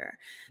out there.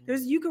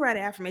 Mm. You could write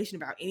an affirmation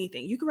about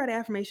anything. You could write an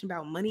affirmation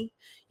about money.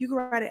 You could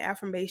write an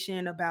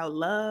affirmation about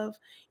love.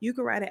 You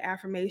could write an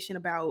affirmation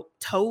about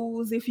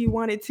toes if you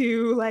wanted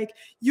to. Like,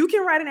 you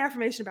can write an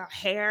affirmation about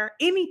hair,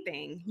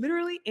 anything,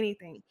 literally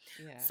anything.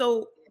 Yeah.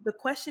 So the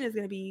question is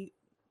going to be,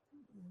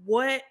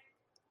 what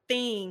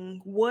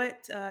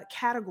what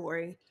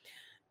category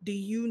do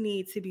you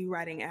need to be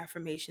writing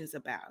affirmations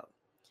about?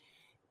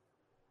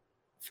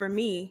 For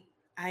me,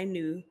 I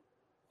knew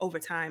over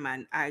time,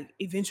 I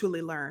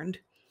eventually learned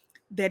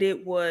that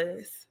it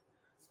was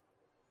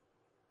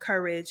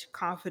courage,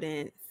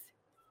 confidence,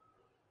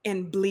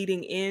 and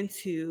bleeding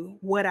into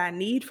what I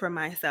need for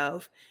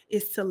myself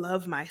is to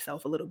love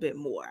myself a little bit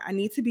more. I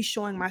need to be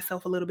showing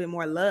myself a little bit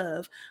more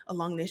love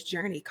along this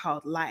journey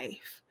called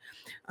life.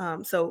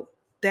 So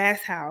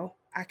that's how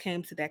I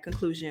came to that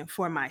conclusion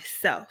for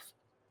myself.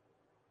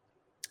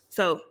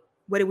 So,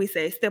 what did we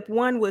say? Step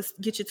one was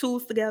get your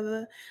tools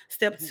together.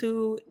 Step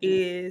two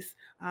is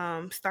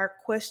start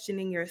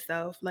questioning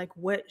yourself, like,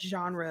 what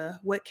genre,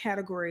 what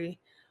category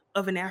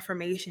of an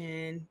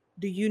affirmation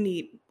do you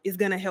need is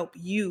going to help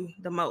you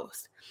the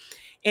most.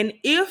 And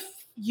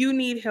if you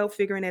need help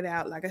figuring it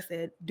out, like I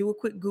said, do a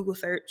quick Google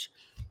search.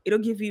 It'll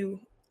give you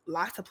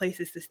lots of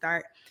places to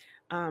start.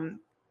 Um,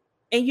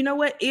 and you know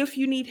what? If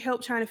you need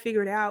help trying to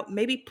figure it out,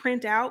 maybe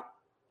print out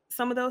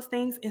some of those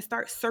things and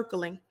start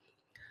circling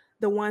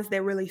the ones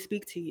that really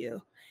speak to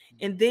you,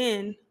 and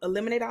then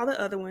eliminate all the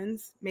other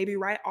ones. Maybe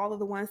write all of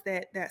the ones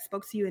that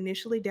spoke to you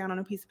initially down on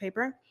a piece of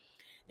paper,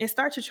 and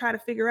start to try to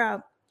figure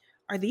out,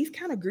 are these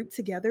kind of grouped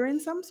together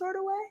in some sort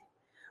of way?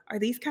 Are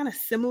these kind of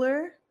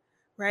similar?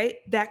 Right?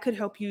 That could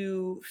help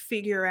you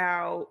figure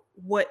out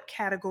what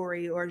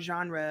category or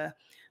genre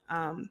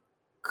um,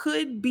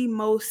 could be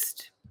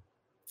most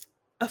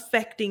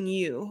affecting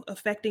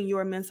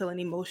your mental and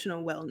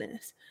emotional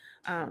wellness.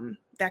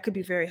 That could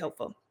be very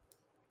helpful.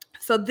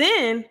 So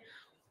then,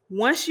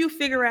 once you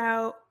figure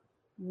out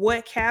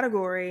what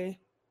category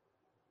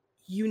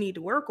you need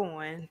to work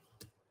on,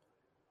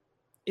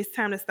 it's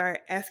time to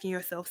start asking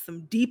yourself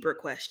some deeper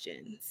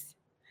questions.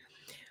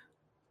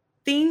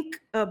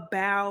 Think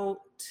about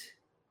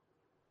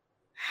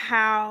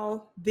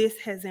how this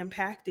has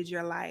impacted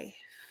your life.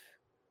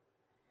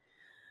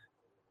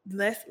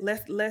 Let's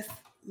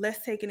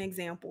take an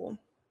example.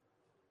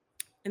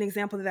 An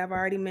example that I've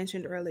already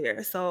mentioned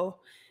earlier. So,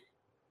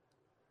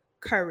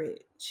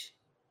 courage.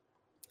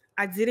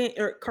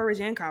 Or courage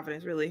and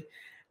confidence, really.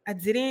 I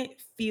didn't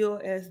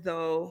feel as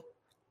though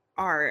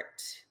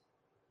art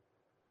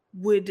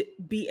would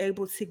be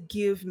able to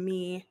give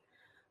me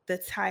the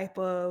type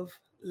of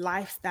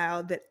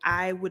lifestyle that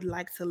I would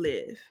like to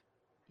live.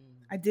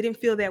 I Mm. didn't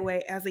feel that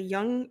way as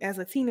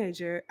a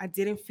teenager. I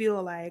didn't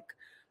feel like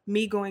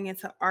me going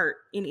into art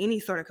in any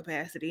sort of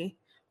capacity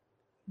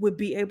would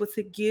be able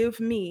to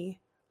give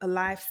me a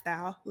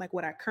lifestyle like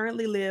what I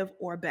currently live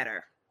or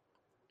better.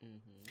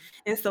 Mm-hmm.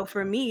 And so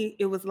for me,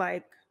 it was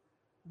like,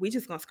 we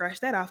just gonna scratch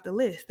that off the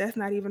list. That's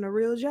not even a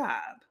real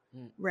job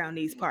Mm. around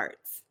these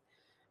parts.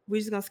 We're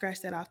just gonna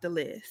scratch that off the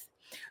list.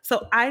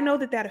 So I know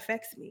that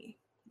affects me.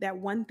 That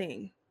one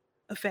thing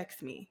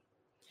affects me.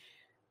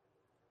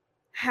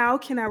 How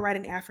can I write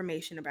an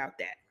affirmation about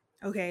that?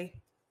 Okay,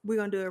 we're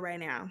gonna do it right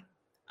now.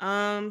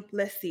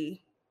 Let's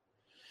see.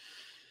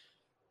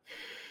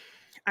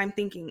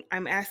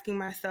 I'm asking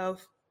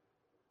myself,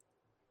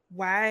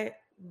 why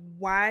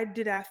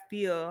did I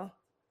feel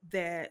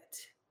that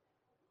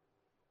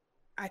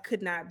I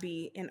could not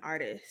be an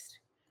artist?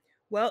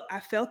 Well, I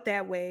felt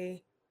that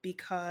way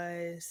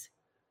because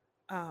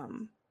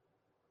um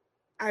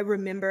I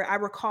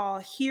recall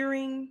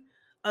hearing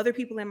other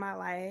people in my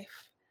life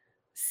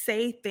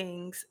say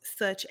things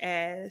such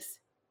as,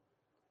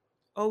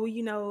 oh,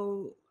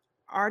 well,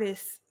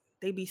 artists,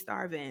 they be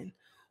starving.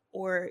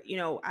 Or,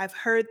 I've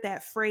heard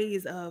that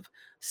phrase of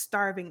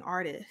starving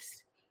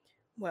artists.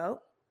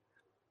 Well,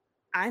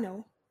 I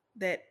know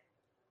that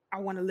I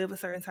want to live a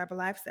certain type of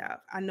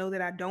lifestyle. I know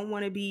that I don't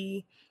want to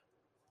be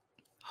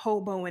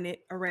hoboing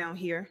it around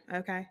here.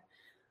 Okay.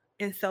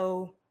 And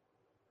so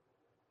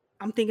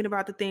I'm thinking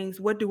about the things,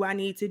 what do I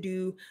need to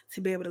do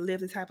to be able to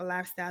live the type of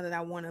lifestyle that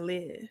I want to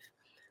live?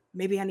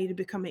 Maybe I need to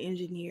become an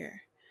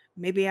engineer.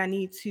 Maybe I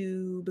need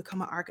to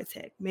become an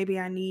architect. Maybe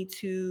I need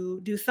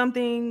to do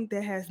something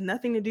that has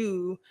nothing to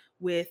do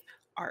with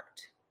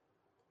art.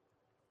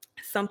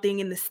 Something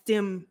in the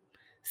STEM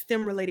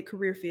related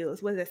career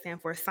fields. What does that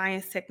stand for?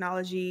 Science,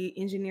 technology,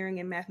 engineering,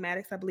 and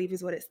mathematics, I believe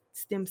is what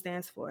STEM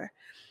stands for.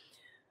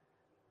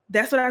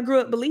 That's what I grew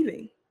up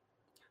believing.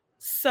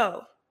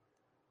 So,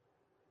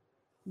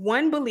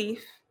 one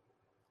belief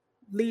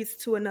leads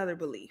to another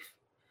belief.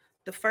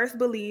 The first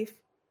belief,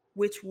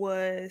 which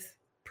was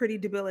pretty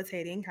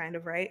debilitating, kind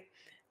of, right?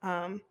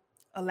 Um,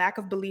 a lack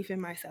of belief in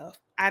myself.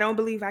 I don't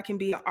believe I can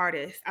be an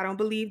artist. I don't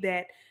believe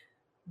that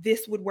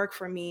this would work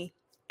for me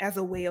as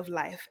a way of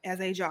life,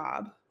 as a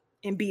job,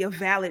 and be a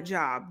valid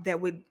job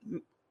that would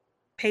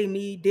pay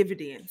me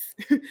dividends,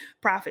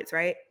 profits,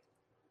 right?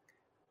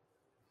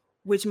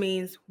 Which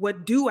means,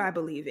 what do I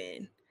believe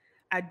in?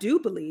 I do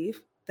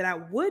believe that I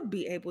would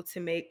be able to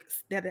make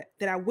that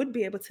I would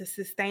be able to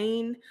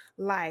sustain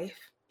life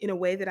in a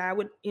way that I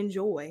would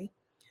enjoy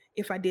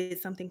if I did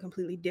something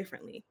completely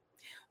differently.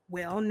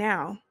 Well,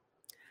 now,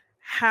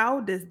 how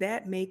does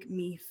that make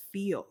me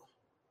feel?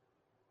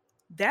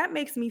 That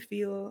makes me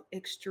feel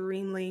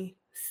extremely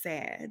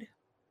sad.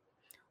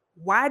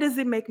 Why does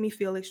it make me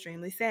feel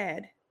extremely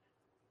sad?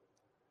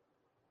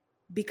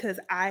 Because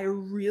I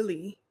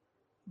really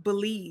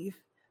believe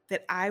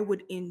that I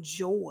would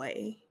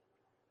enjoy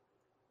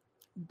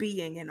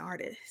being an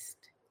artist.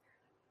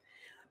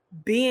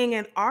 Being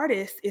an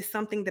artist is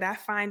something that I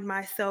find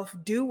myself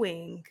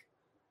doing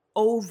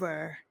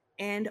over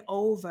and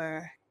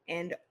over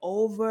and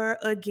over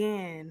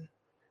again,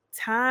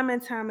 time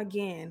and time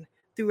again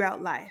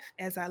throughout life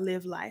as I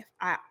live life.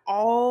 I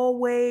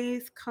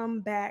always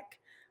come back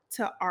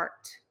to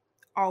art.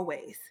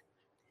 Always.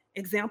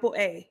 Example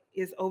A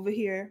is over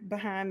here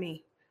behind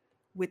me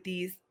with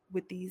these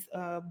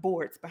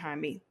boards behind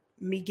me.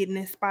 Me getting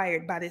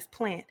inspired by this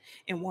plant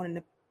and wanting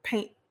to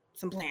paint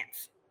some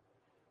plants.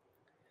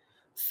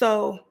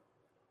 So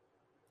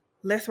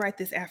let's write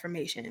this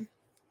affirmation.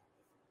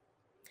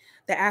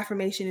 The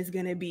affirmation is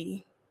going to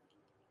be,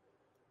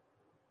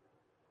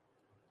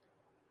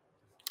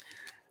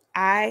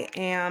 I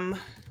am,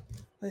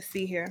 let's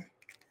see here.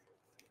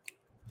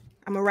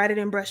 I'm going to write it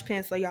in brush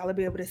pen so y'all will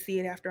be able to see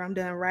it after I'm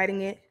done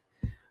writing it.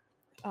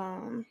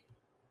 Do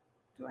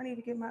I need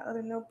to get my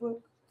other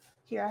notebook?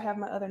 Here, I have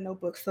my other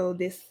notebook. So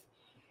this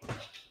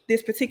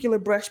particular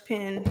brush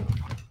pen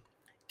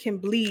can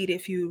bleed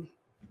if you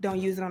don't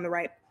use it on the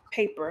right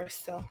paper.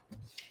 So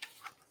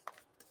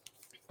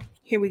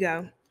here we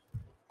go.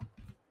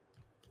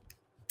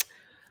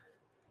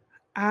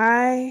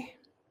 I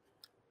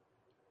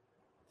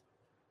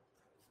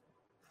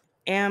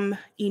am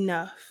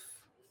enough.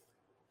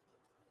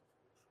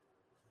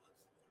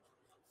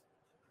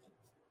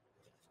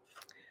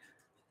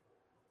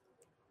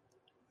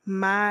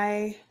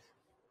 My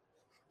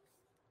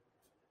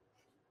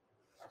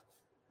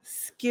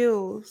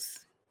skills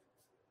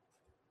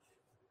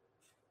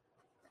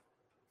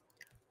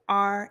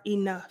are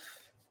enough.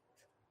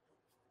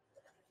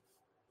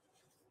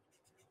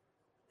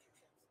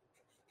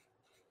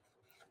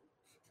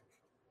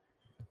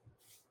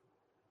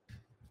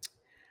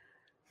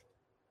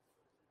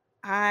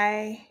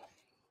 I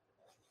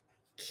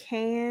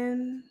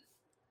can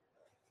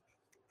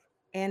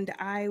and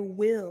I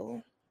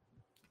will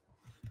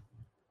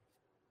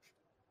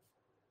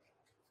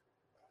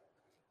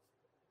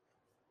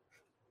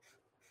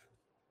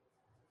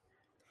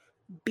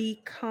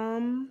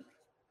become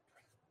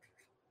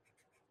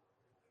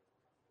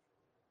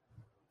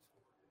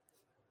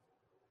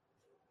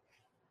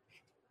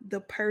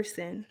the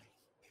person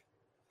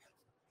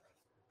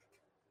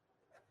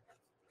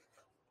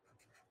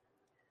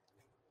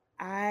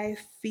I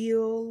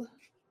feel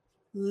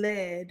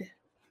led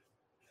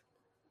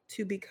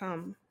to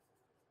become.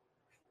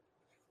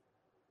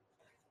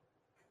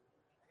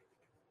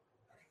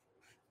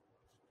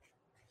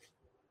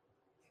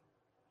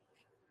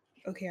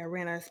 Okay, I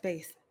ran out of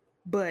space,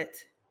 but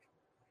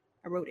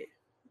I wrote it.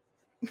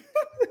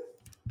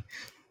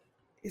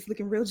 It's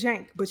looking real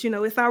jank, but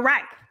it's all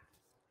right.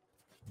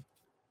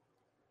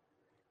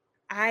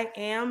 I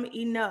am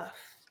enough.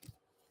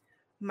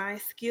 My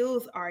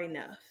skills are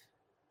enough.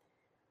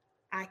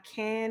 I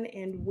can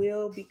and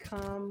will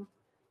become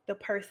the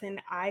person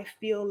I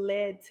feel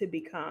led to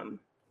become.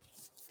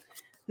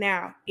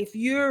 Now, if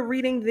you're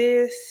reading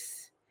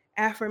this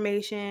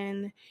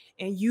affirmation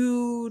and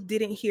you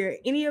didn't hear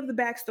any of the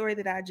backstory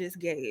that I just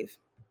gave,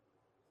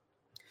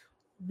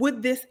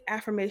 would this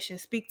affirmation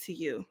speak to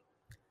you?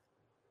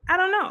 I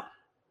don't know.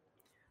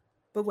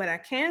 But what I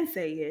can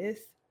say is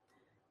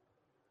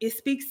it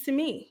speaks to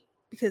me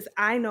because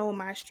I know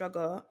my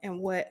struggle and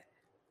what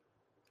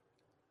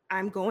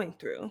I'm going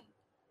through.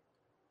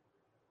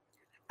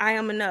 I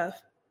am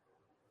enough.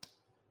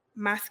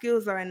 My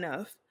skills are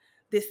enough.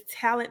 This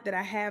talent that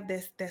I have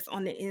that's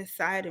on the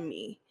inside of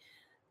me,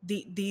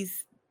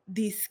 these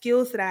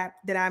skills that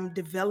I'm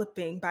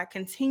developing by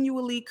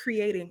continually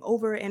creating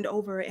over and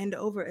over and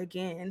over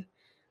again,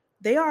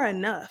 they are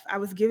enough. I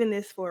was given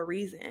this for a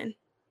reason.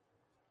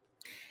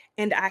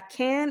 And I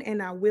can and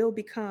I will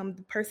become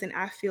the person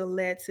I feel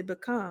led to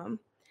become.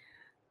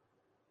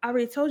 I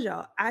already told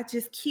y'all, I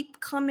just keep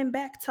coming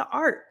back to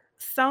art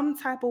some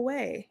type of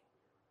way.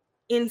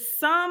 In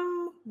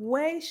some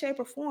way, shape,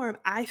 or form,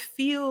 I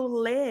feel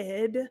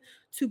led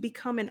to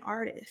become an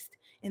artist.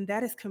 And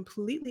that is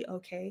completely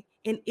okay.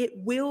 And it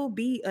will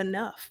be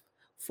enough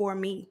for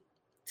me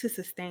to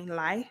sustain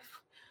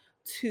life,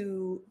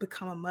 to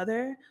become a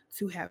mother,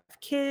 to have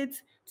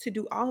kids, to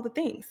do all the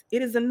things.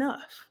 It is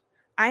enough.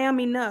 I am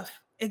enough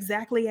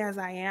exactly as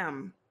I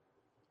am.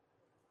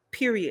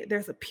 Period.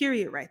 There's a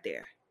period right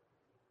there.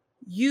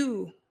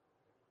 You,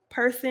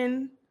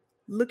 person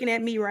looking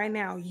at me right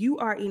now, you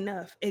are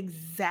enough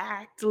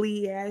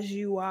exactly as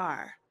you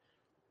are.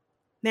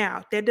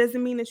 Now, that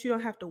doesn't mean that you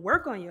don't have to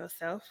work on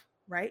yourself,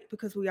 right?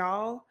 Because we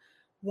all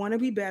want to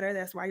be better.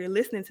 That's why you're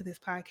listening to this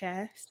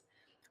podcast.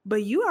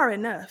 But you are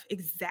enough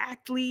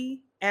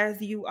exactly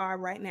as you are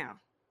right now.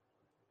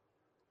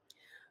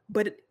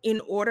 But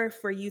in order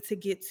for you to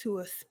get to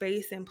a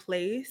space and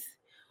place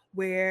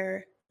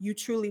where you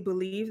truly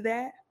believe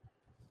that,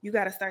 you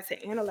got to start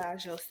to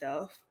analyze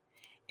yourself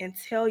and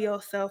tell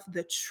yourself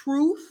the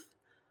truth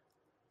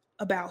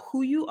about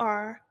who you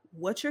are,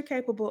 what you're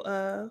capable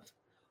of,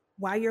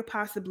 why you're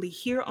possibly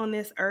here on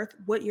this earth,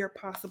 what your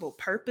possible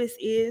purpose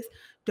is.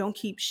 Don't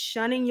keep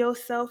shunning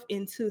yourself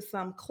into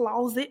some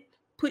closet,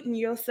 putting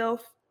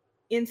yourself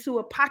into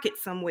a pocket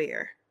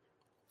somewhere.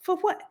 For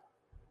what?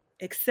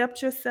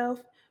 Accept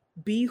yourself,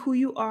 be who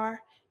you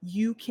are.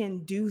 You can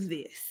do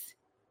this.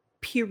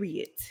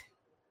 Period.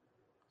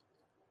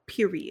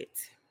 Period.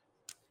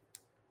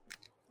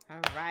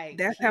 All right,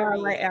 That's how I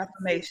write period.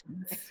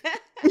 affirmations.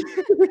 That's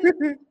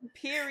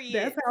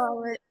Period. how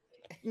I write.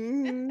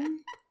 Mm-hmm.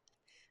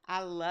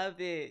 I love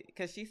it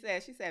because she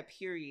said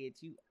period.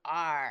 You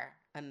are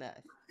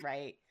enough,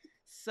 right?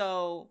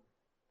 So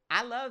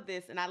I love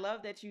this, and I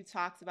love that you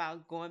talked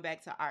about going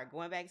back to art,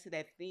 going back to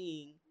that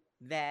thing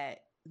that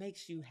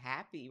makes you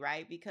happy,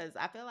 right? Because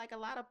I feel like a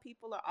lot of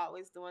people are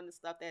always doing the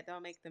stuff that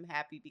don't make them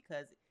happy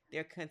because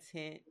they're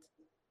content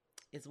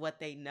is what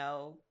they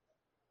know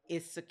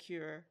is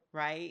secure,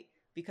 right?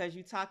 Because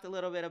you talked a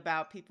little bit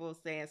about people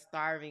saying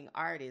starving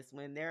artists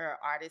when there are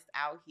artists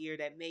out here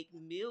that make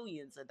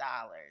millions of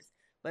dollars,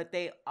 but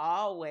they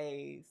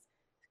always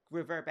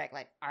revert back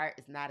like art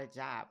is not a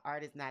job,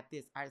 art is not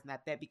this, art is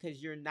not that,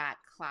 because you're not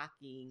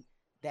clocking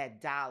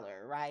that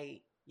dollar,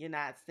 right? You're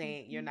not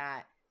saying you're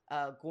not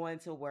going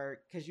to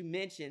work because you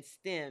mentioned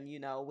STEM,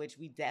 which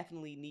we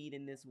definitely need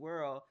in this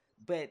world.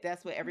 But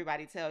that's what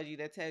everybody tells you.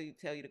 They tell you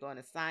to go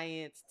into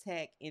science,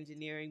 tech,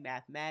 engineering,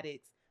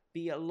 mathematics,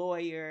 be a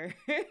lawyer,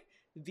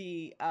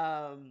 be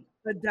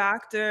A a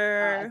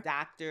doctor.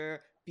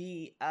 doctor,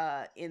 be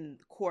in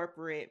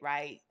corporate,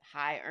 right?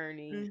 High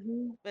earning,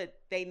 Mm-hmm. but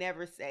they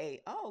never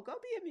say, "Oh, go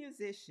be a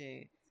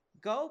musician,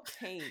 go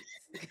paint."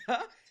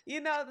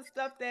 The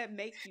stuff that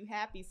makes you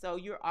happy. So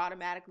you're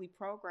automatically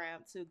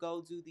programmed to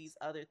go do these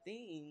other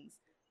things,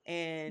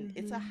 and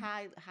it's a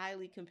Mm-hmm.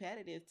 highly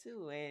competitive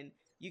too, and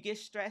you get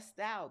stressed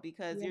out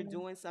because you're Yeah.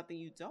 doing something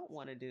you don't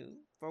want to do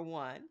for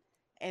one,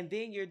 and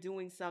then you're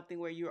doing something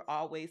where you're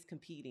always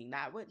competing,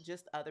 not with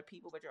just other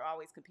people, but you're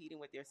always competing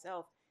with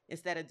yourself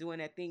instead of doing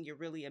that thing you're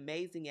really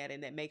amazing at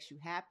and that makes you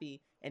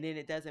happy. And then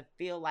it doesn't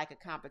feel like a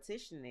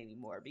competition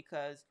anymore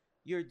because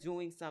you're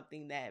doing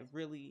something that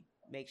really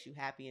makes you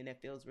happy and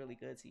that feels really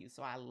good to you.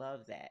 So I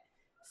love that.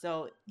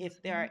 So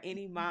if there are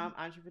any mom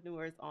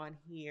entrepreneurs on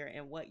here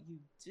and what you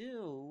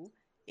do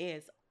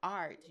is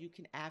art, you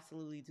can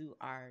absolutely do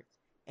art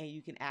and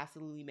you can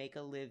absolutely make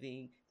a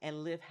living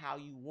and live how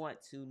you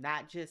want to,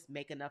 not just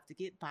make enough to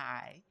get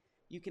by.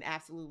 You can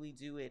absolutely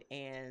do it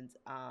and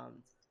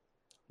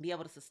be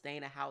able to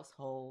sustain a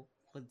household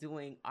with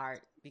doing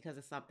art because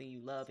it's something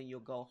you love and you'll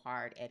go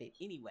hard at it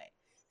anyway.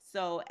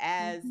 So,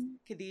 as Mm-hmm.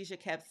 Kahdija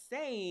kept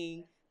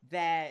saying,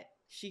 that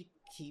she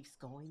keeps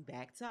going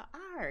back to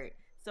art.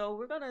 So,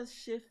 we're going to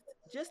shift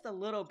just a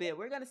little bit.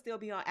 We're going to still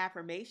be on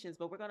affirmations,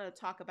 but we're going to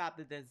talk about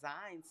the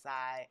design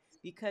side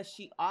because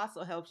she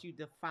also helps you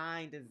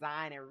define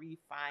design and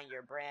refine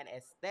your brand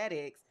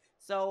aesthetics.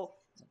 So,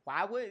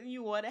 why wouldn't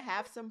you want to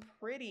have some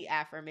pretty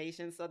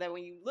affirmations so that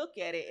when you look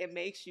at it, it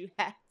makes you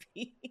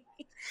happy?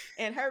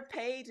 And her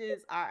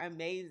pages are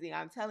amazing.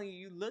 I'm telling you,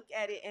 you look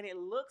at it and it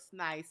looks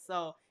nice.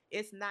 So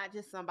it's not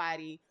just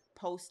somebody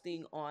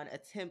posting on a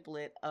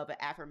template of an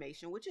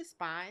affirmation, which is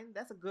fine.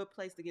 That's a good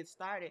place to get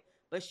started.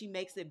 But she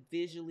makes it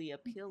visually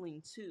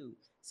appealing too.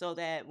 So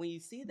that when you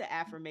see the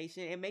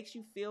affirmation, it makes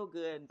you feel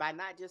good by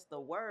not just the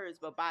words,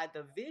 but by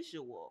the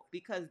visual,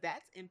 because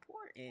that's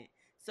important.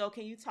 So,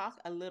 can you talk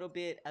a little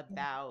bit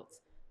about,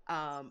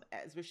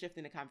 as we're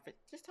shifting the conversation,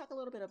 just talk a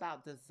little bit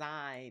about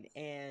design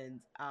and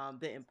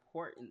the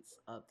importance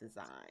of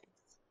design?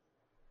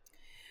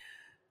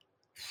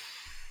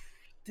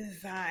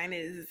 Design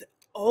is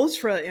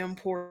ultra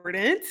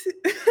important.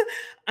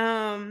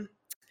 um,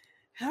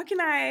 how can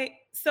I?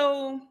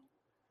 So,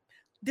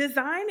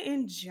 design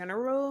in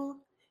general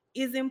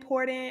is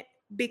important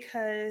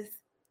because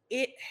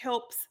it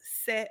helps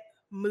set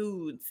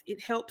moods,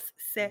 it helps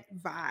set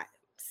vibes.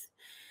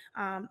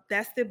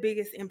 That's the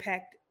biggest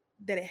impact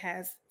that it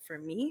has for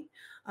me.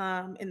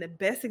 And the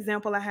best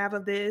example I have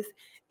of this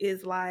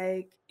is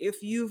like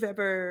if you've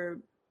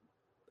ever,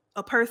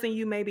 a person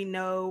you maybe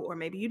know or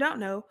maybe you don't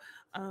know,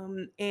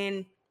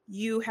 and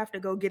you have to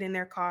go get in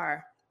their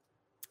car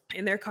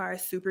and their car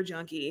is super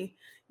junky,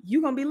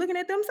 you're gonna be looking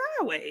at them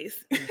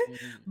sideways.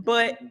 Mhm.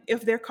 But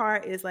if their car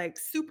is like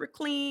super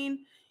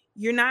clean,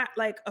 you're not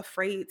like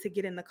afraid to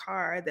get in the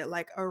car that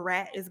like a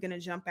rat is gonna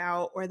jump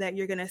out or that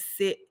you're gonna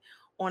sit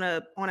on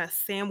a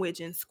sandwich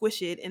and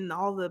squish it and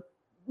all the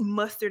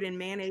mustard and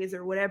mayonnaise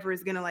or whatever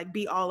is gonna like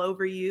be all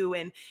over you.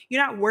 And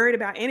you're not worried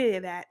about any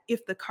of that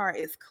if the car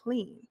is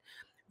clean,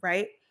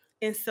 right?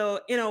 And so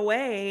in a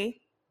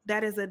way,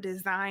 that is a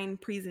design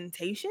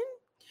presentation,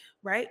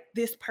 right?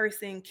 This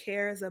person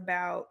cares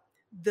about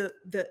the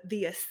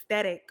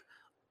aesthetic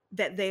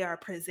that they are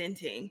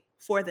presenting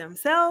for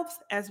themselves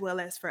as well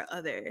as for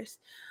others.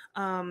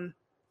 Um,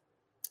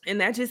 and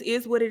that just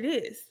is what it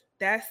is.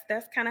 That's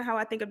kind of how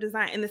I think of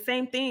design. And the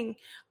same thing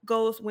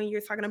goes when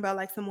you're talking about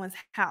like someone's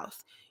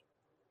house.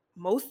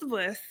 Most of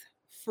us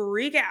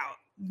freak out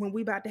when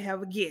we about to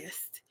have a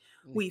guest.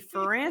 We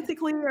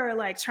frantically are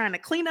like trying to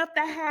clean up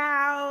the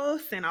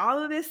house and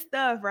all of this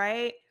stuff,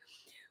 right?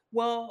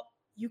 Well,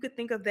 you could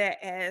think of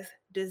that as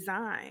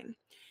design.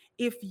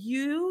 If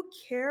you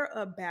care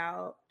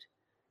about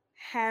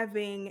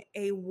having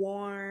a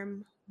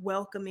warm,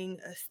 welcoming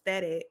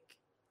aesthetic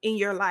in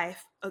your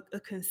life, a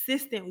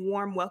consistent,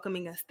 warm,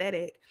 welcoming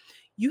aesthetic,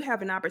 you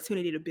have an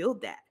opportunity to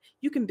build that.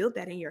 You can build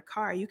that in your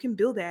car. You can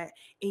build that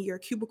in your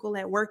cubicle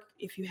at work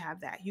if you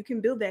have that. You can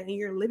build that in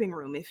your living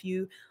room if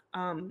you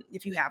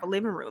have a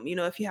living room. You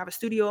know, if you have a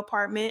studio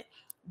apartment,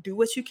 do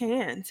what you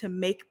can to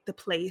make the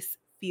place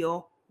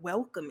feel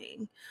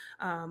welcoming.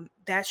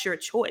 That's your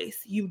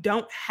choice. You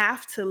don't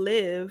have to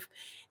live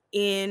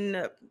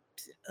in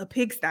a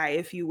pigsty,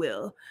 if you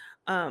will.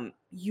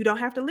 You don't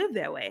have to live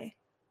that way.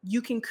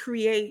 You can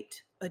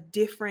create a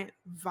different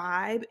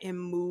vibe and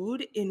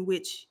mood in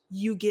which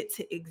you get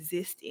to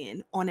exist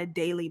in on a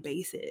daily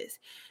basis.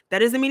 That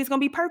doesn't mean it's going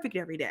to be perfect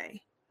every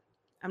day.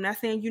 I'm not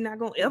saying you're not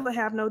going to ever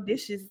have no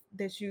dishes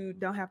that you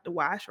don't have to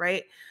wash,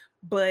 right?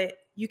 But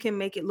you can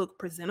make it look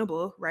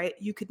presentable, right?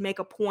 You could make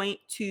a point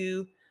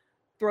to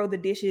throw the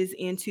dishes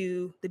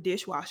into the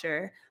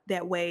dishwasher.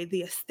 That way,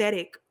 the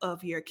aesthetic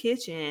of your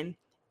kitchen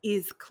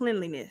is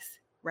cleanliness,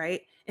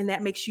 right? And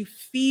that makes you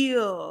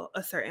feel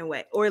a certain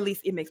way, or at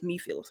least it makes me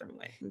feel a certain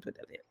way. Let me put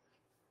that there.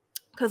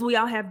 Because we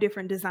all have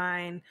different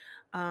design,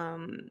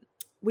 um,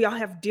 we all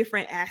have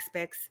different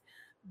aspects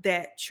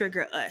that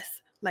trigger us.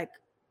 Like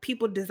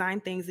people design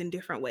things in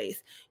different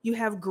ways. You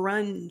have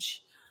grunge.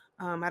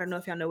 I don't know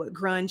if y'all know what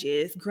grunge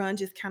is.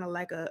 Grunge is kind of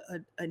like a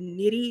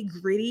nitty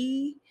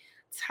gritty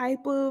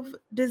type of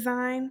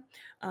design.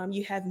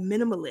 You have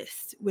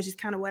minimalist, which is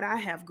kind of what I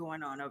have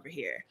going on over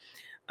here.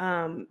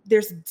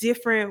 There's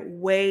different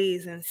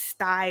ways and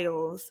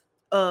styles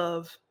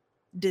of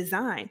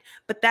design,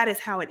 but that is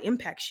how it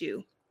impacts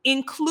you,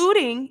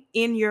 including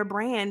in your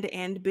brand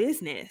and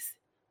business.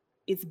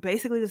 It's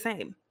basically the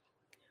same.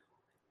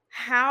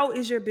 How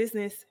is your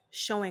business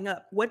showing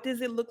up? What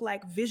does it look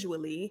like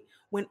visually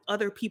when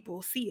other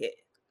people see it?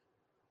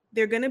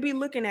 They're going to be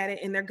looking at it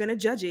and they're going to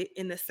judge it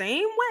in the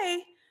same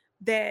way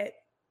that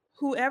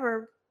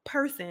whoever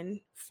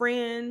person,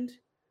 friend,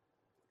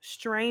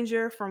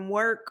 stranger from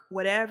work,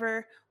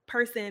 whatever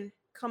person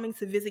coming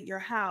to visit your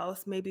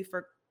house, maybe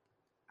for,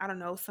 I don't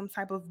know, some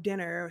type of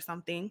dinner or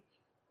something,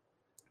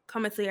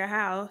 coming to your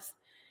house.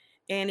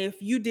 And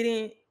if you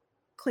didn't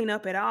clean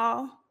up at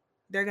all,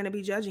 they're going to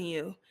be judging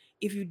you.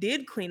 If you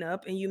did clean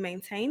up and you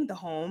maintained the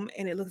home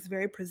and it looks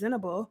very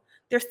presentable,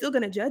 they're still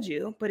going to judge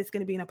you, but it's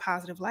going to be in a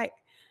positive light,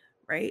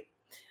 right?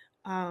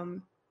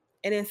 Um,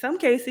 and in some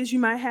cases, you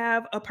might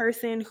have a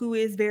person who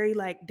is very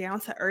like down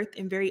to earth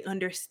and very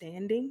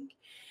understanding.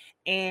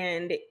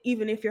 And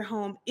even if your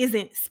home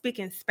isn't spick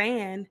and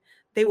span,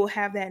 they will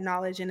have that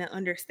knowledge and an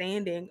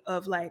understanding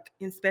of like,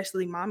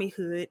 especially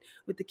mommyhood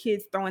with the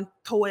kids throwing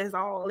toys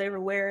all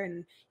everywhere.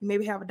 And you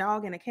maybe have a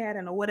dog and a cat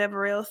and or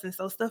whatever else. And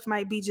so stuff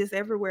might be just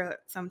everywhere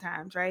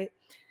sometimes, right?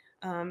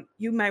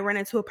 You might run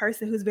into a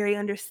person who's very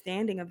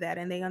understanding of that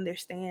and they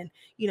understand,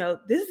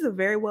 this is a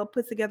very well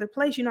put together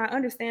place. I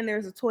understand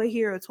there's a toy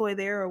here, a toy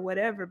there, or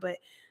whatever, but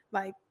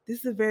like this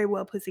is a very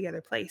well put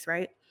together place,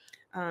 right?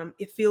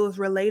 It feels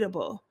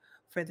relatable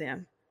for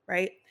them,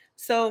 right?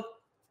 So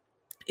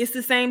it's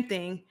the same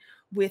thing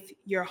with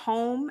your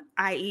home,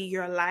 i.e.,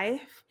 your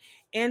life,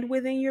 and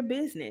within your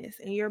business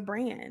and your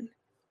brand.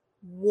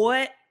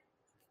 What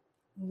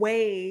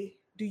way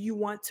do you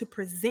want to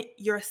present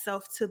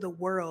yourself to the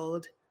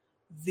world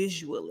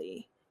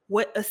visually?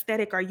 What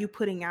aesthetic are you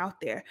putting out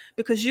there?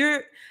 Because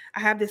I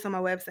have this on my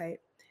website.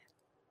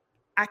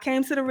 I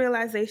came to the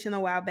realization a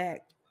while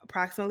back,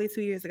 approximately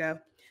 2 years ago,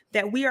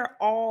 that we are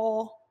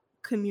all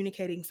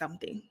communicating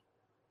something.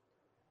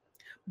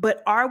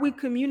 But are we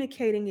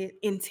communicating it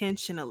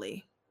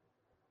intentionally?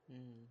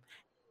 Mm.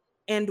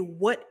 And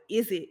what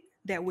is it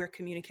that we're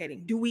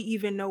communicating? Do we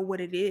even know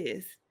what it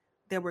is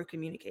that we're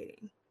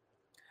communicating?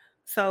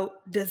 So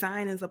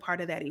design is a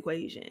part of that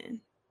equation.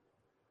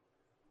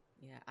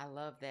 Yeah, I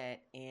love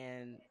that.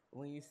 And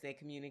when you say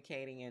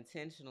communicating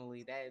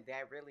intentionally,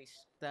 that really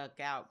stuck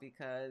out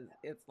because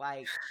it's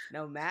like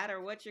no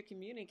matter what you're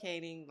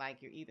communicating, like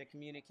you're either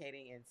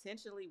communicating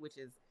intentionally, which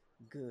is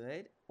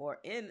good, or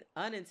in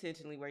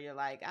unintentionally where you're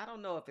like, I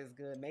don't know if it's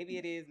good. Maybe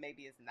it is,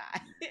 maybe it's not.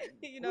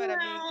 You know what I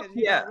mean? Well, Because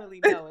you yeah. don't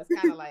really know. It's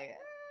kind of like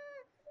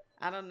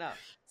I don't know.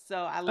 So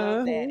I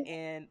love that. Uh-huh.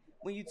 And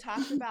when you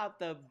talked about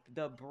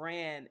the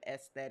brand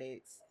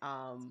aesthetics,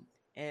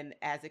 and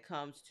as it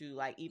comes to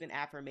like even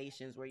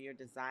affirmations where you're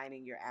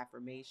designing your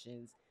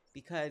affirmations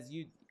because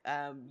you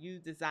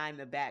design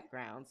the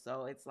background.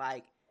 So it's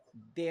like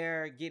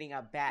they're getting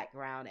a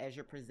background as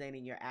you're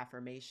presenting your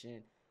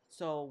affirmation.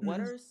 So what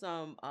Mhm. are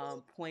some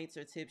points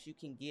or tips you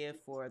can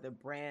give for the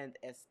brand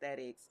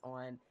aesthetics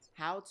on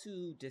how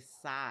to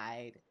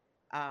decide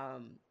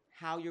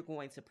how you're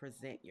going to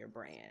present your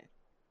brand?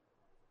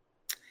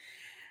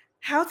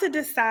 How to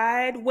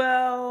decide?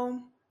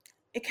 Well,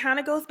 it kind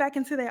of goes back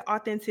into that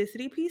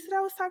authenticity piece that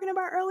I was talking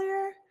about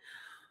earlier.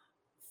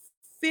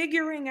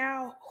 Figuring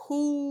out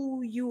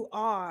who you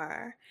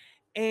are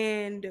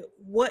and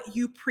what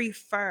you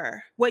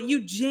prefer, what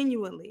you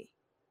genuinely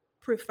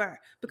prefer.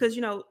 Because,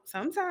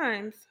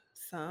 sometimes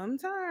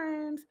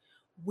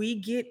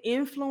we get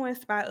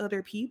influenced by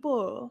other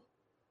people.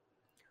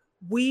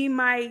 We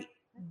might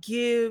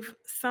give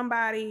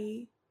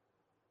somebody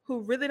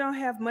who really don't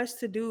have much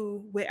to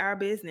do with our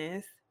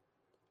business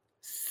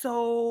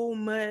so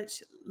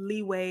much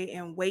leeway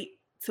and weight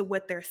to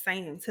what they're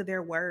saying, to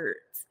their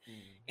words.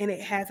 And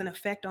Mm-hmm. it has an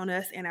effect on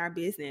us and our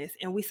business.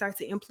 And we start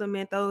to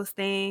implement those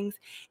things,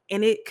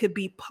 and it could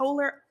be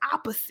polar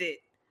opposite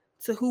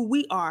to who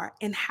we are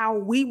and how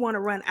we want to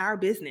run our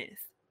business.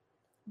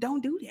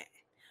 Don't do that.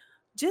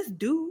 Just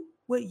do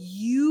what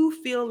you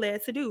feel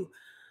led to do.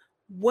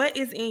 What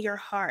is in your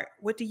heart?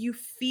 What do you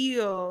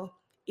feel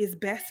is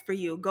best for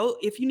you? Go,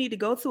 if you need to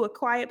go to a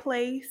quiet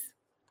place,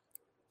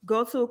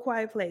 go to a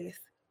quiet place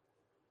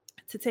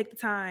to take the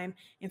time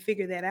and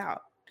figure that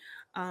out.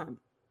 Um,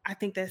 I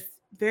think that's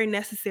very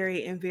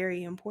necessary and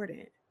very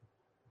important.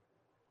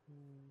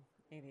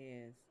 It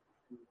is.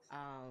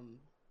 Um,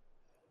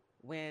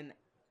 when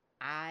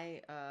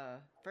I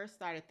first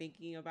started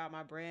thinking about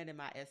my brand and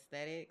my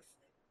aesthetics,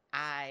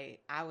 I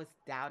was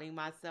doubting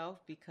myself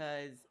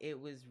because it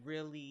was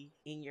really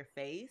in your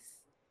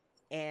face.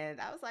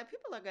 And I was like,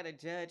 people are gonna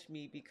judge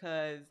me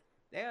because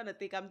they're gonna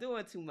think I'm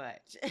doing too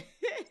much.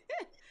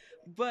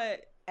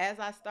 But as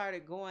I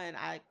started going,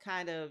 I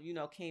kind of,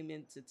 came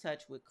into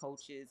touch with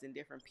coaches and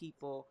different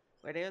people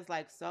where they was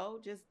like, so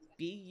just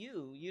be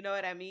you, you know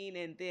what I mean?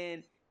 And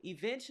then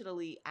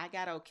eventually I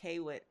got okay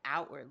with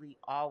outwardly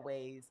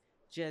always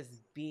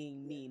just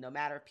being me, no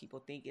matter if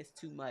people think it's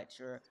too much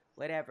or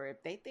whatever.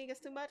 If they think it's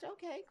too much,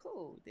 okay,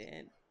 cool.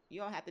 Then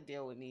you don't have to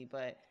deal with me.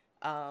 But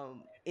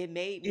it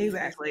made me just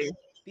Exactly.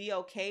 be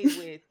okay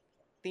with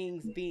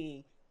things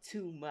being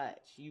too much,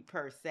 you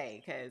per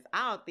se, because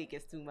I don't think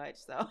it's too much.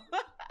 So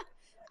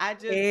I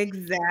just,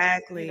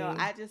 Exactly.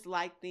 I just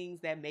like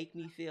things that make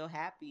me feel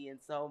happy. And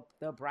so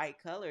the bright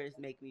colors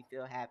make me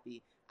feel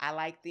happy. I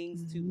like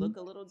things to Mhm. look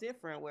a little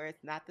different where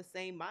it's not the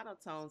same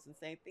monotones and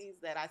same things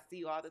that I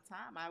see all the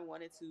time. I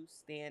wanted to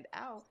stand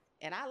out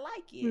and I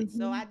like it.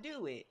 So I Mhm.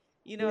 do it.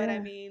 You know what I Yeah.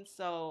 mean?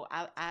 So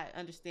I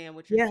understand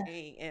what you're Yeah.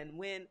 saying. And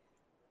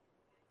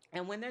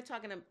they're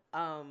talking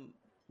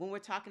when we're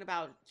talking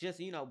about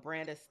just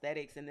brand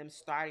aesthetics and them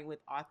starting with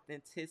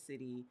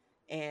authenticity,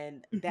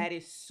 and Mhm. that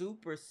is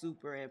super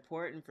super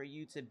important for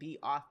you to be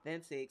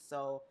authentic.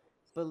 So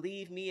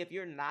believe me, if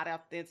you're not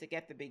authentic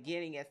at the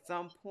beginning, at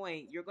some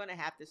point you're going to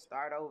have to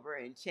start over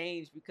and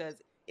change,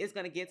 because it's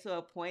going to get to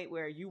a point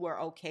where you were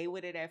okay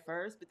with it at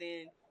first, but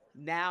then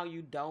now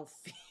you don't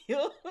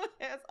feel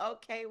as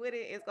okay with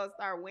it. It's going to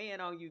start weighing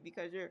on you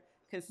because you're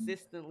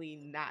consistently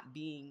not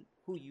being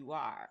who you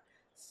are.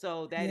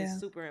 So that is Yeah.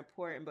 super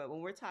important. But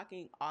when we're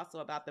talking also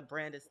about the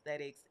brand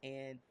aesthetics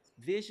and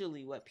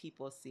visually what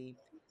people see,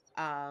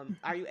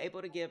 are you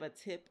able to give a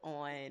tip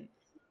on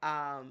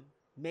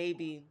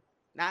maybe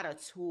not a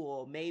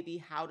tool, maybe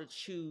how to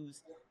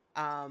choose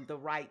the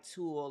right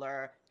tool,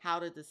 or how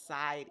to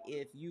decide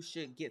if you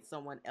should get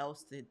someone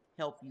else to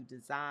help you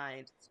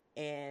design,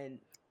 and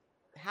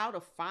how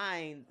to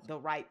find the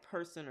right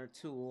person or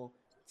tool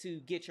to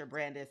get your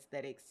brand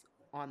aesthetics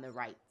on the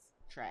right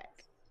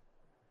track?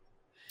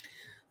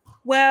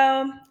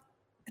 Well,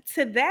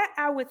 to that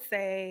I would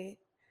say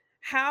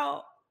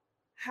how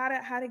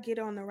how to get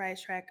on the right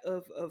track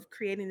of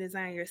creating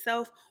design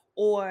yourself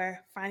or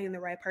finding the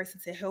right person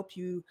to help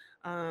you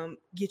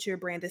get your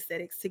brand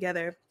aesthetics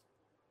together.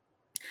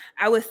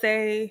 I would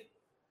say,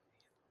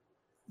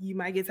 you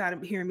might get tired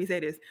of hearing me say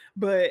this,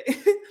 but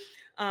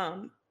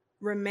um,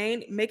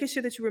 remain making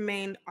sure that you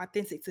remain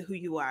authentic to who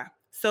you are.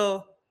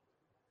 So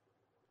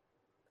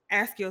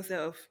ask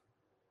yourself,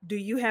 do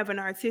you have an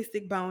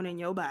artistic bone in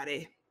your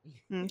body?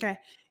 Okay.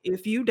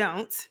 If you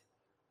don't,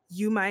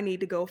 you might need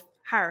to go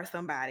hire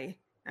somebody.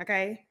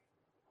 Okay.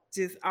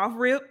 Just off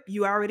rip,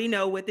 you already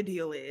know what the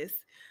deal is.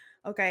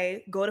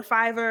 Okay. Go to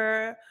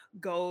Fiverr,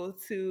 go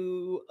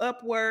to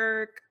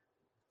Upwork.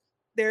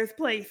 There's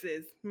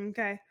places.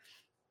 Okay.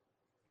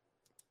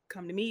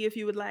 Come to me if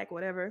you would like,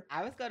 whatever.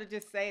 I was gonna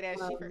just say that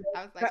Um,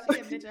 I was like, she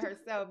didn't mention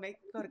herself. Make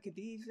go to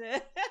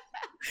Kahdija.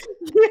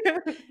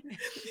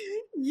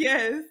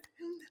 yes.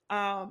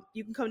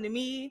 You can come to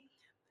me.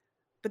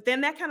 But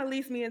then that kind of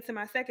leads me into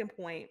my second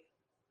point.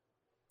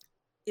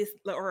 It's,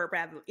 or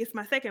rather, it's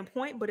my second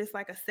point, but it's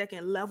like a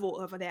second level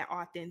of that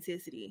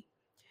authenticity.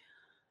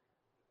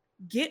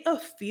 Get a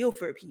feel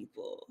for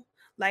people.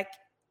 Like,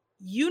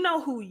 you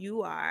know who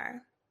you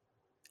are.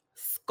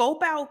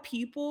 Scope out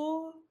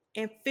people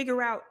and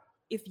figure out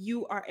if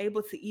you are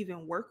able to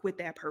even work with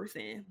that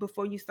person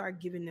before you start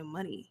giving them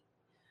money.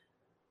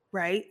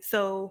 Right?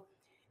 So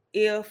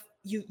if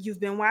you've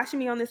been watching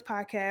me on this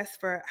podcast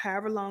for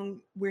however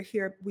long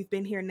we've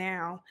been here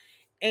now,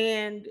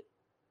 and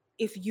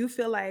if you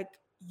feel like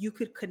you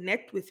could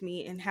connect with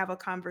me and have a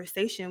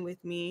conversation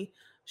with me,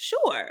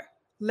 sure,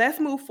 let's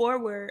move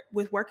forward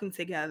with working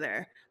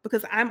together,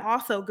 because I'm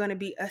also going to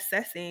be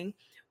assessing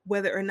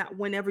whether or not,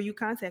 whenever you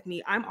contact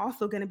me, I'm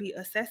also going to be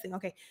assessing,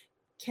 okay,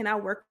 can I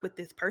work with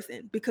this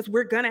person? Because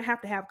we're going to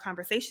have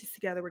conversations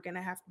together. We're going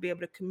to have to be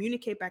able to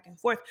communicate back and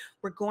forth.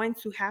 We're going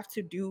to have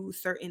to do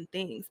certain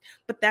things.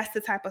 But that's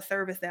the type of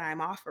service that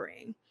I'm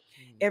offering.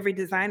 Mm, Every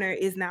designer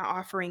is now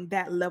offering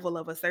that level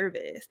of a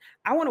service.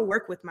 I want to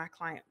work with my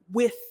clients,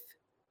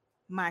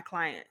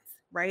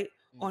 right?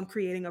 On mm,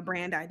 creating a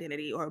brand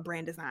identity or a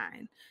brand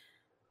design.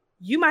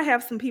 You might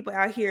have some people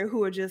out here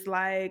who are just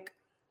like,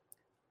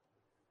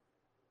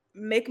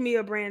 make me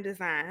a brand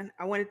design.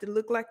 I want it to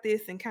look like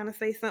this and kind of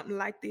say something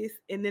like this.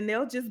 And then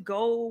they'll just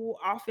go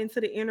off into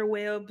the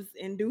interwebs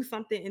and do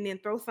something and then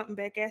throw something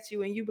back at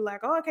you. And you be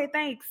like, oh, okay,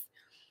 thanks.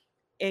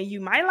 And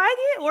you might like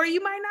it or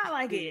you might not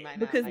like you it might not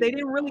because like they it.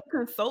 didn't really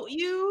consult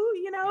you,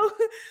 Yeah.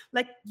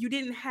 like you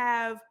didn't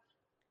have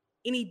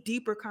any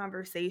deeper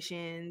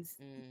conversations.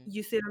 Mm,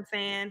 You see what I'm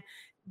saying?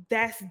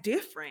 That's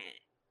different,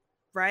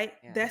 right?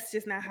 yeah. That's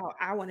just not how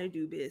I want to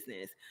do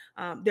business.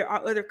 There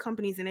are other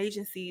companies and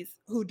agencies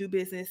who do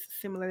business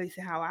similarly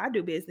to how I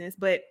do business,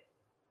 but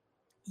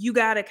you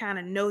got to kind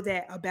of know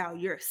that about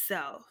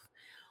yourself.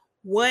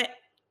 What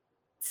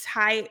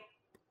type,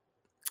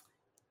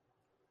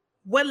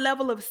 what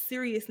level of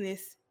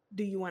seriousness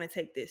do you want to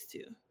take this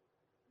to?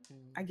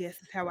 I Mm,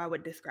 guess is how I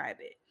would describe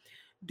it.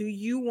 Do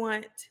you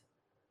want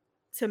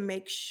to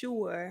make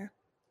sure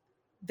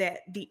that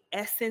the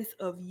essence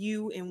of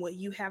you and what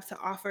you have to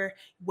offer,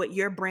 what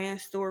your brand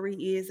story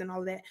is, and all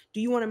of that,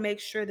 do you want to make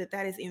sure that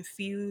that is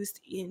infused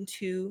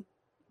into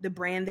the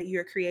brand that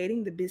you're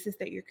creating, the business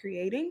that you're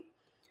creating?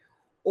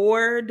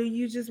 Or do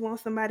you just want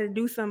somebody to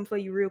do something for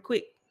you real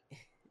quick?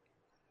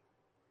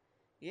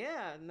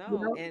 yeah, You no.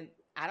 know? And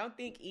I don't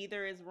think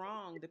either is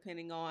wrong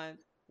depending on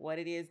what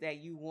it is that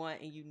you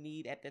want and you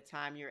need at the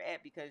time you're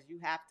at, because you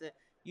have to,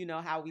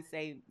 how we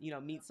say,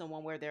 meet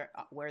someone where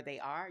they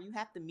are. You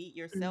have to meet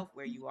yourself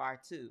where Mhm, you are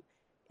too.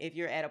 If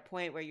you're at a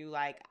point where you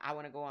like, I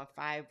want to go on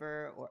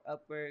Fiverr or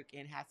Upwork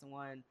and have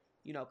someone,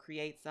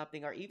 create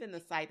something, or even the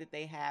site that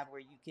they have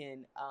where you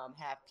can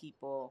have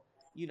people,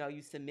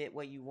 you submit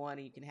what you want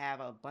and you can have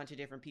a bunch of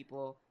different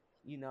people,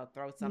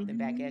 throw something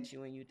back mhm, at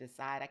you and you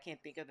decide. I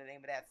can't think of the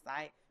name of that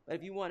site, but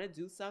if you want to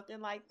do something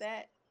like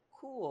that,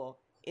 cool.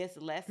 It's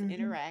less mhm,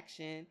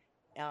 interaction.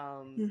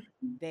 Um,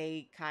 mhm,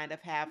 they kind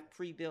of have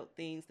pre-built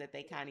things that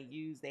they kind of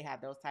use. They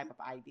have those type of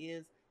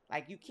ideas.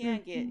 Like you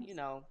can get,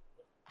 mhm,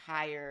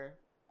 higher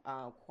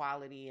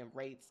quality and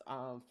rates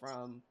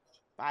from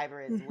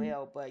Fiverr as mhm,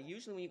 well. But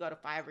usually when you go to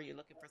Fiverr, you're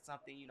looking for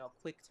something,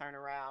 quick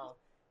turnaround,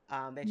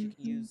 that you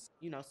can mhm, use,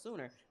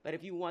 sooner. But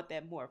if you want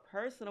that more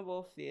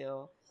personable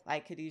feel,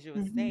 like Khadijah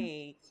was mhm,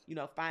 saying,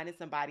 finding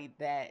somebody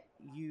that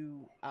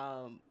you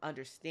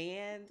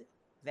understand,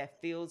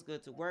 that feels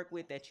good to work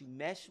with, that you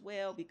mesh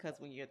well, because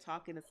when you're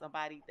talking to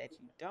somebody that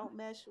you don't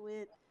mesh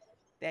with,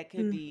 that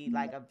could be mhm.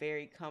 like a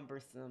very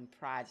cumbersome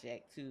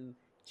project to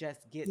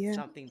just get Yeah.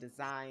 something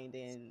designed,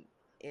 and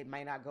it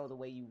might not go the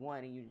way you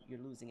want and you're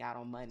losing out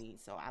on money.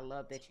 So I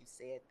love that you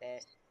said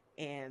that.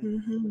 And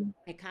Mhm,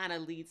 it kind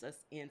of leads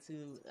us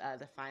into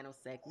the final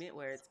segment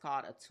where it's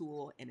called a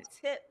tool and a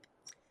tip,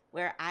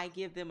 where I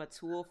give them a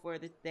tool for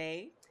the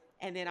day,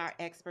 and then our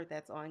expert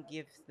that's on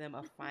gives them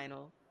a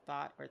final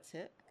thought or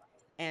tip.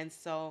 And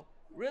so,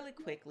 really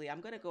quickly,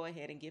 I'm going to go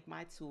ahead and give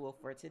my tool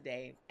for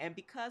today. And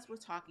because we're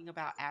talking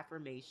about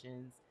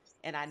affirmations,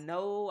 and I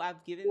know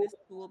I've given this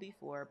tool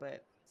before,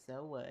 but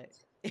so what?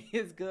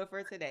 It's good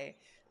for today.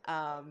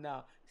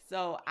 No.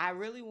 So I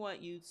really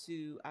want you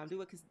to do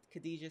what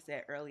Khadijah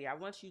said earlier. I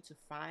want you to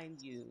find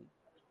you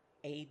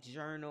a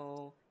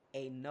journal,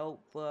 a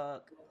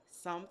notebook,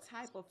 some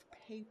type of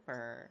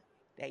paper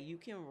that you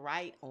can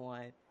write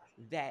on,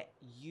 that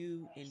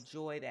you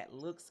enjoy, that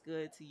looks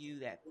good to you,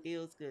 that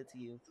feels good to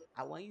you.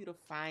 I want you to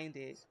find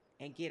it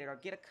and get it, or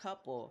get a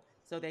couple,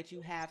 so that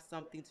you have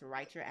something to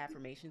write your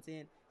affirmations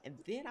in. And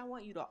then I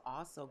want you to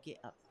also get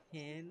a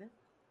pen,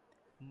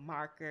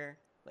 marker,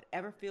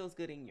 whatever feels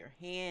good in your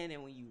hand.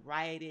 And when you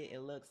write it,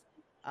 it looks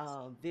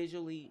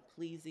visually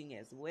pleasing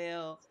as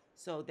well,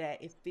 so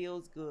that it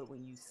feels good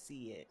when you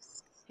see it.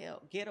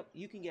 Hell,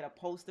 you can get a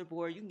poster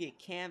board, you can get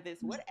canvas,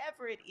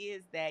 whatever it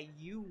is that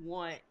you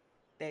want,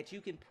 that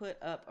you can put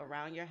up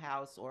around your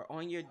house or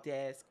on your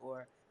desk,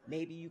 or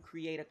maybe you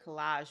create a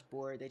collage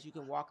board that you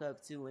can walk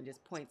up to and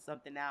just point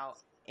something out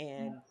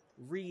and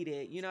read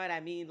it. You know what I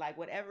mean? Like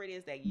whatever it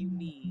is that you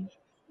need,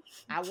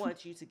 mhm, I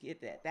want you to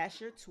get that. That's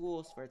your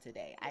tools for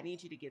today. I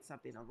need you to get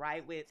something to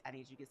write with. I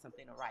need you to get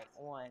something to write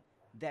on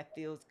that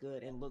feels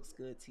good and looks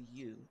good to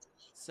you,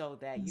 so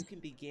that you can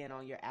begin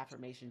on your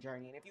affirmation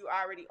journey. And if you're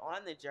already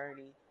on the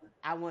journey,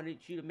 I wanted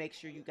you to make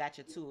sure you got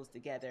your tools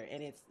together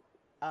and it's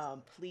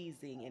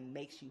pleasing and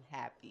makes you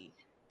happy.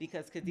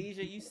 Because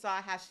Khadijah, you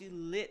saw how she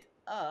lit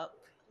up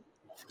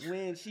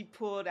when she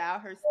pulled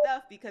out her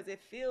stuff, because it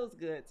feels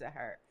good to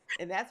her.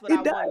 And that's what I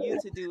It want you does.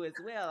 to do as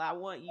well. I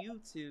want you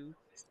to,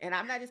 and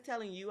I'm not just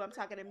telling you, I'm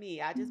talking to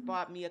me. I just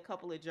bought me a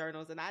couple of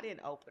journals and I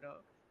didn't open them.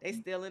 They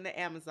still in the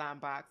Amazon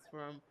box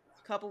from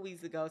a couple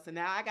weeks ago. So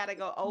now I gotta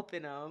go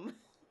open them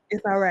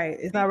It's all right.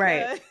 It's all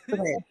right. because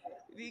Okay.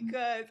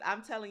 because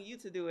I'm telling you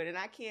to do it and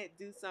I can't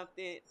do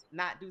something,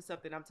 not do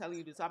something I'm telling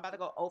you to do. So I'm about to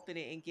go open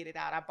it and get it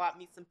out. I bought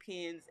me some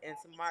pens and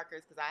some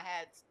markers because I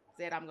had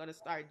said I'm gonna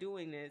start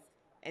doing this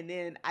and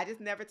then I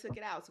just never took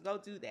it out. So go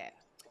do that.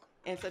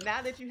 And so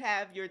now that you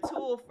have your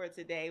tool for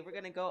today, we're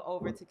gonna go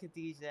over to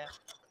Khadijah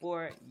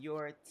for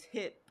your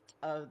tip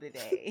of the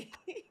day.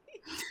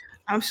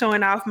 I'm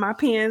showing off my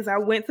pens. I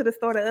went to the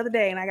store the other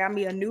day and I got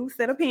me a new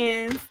set of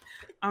pens.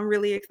 I'm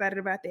really excited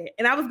about that.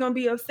 And I was gonna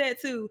be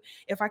upset too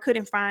if I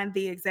couldn't find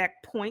the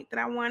exact point that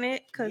I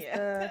wanted because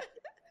Yeah.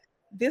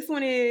 this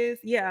one is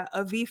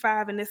a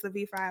V5 and this a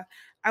V5.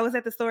 I was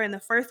at the store and the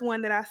first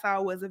one that I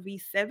saw was a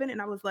V7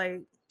 and I was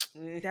like,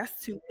 that's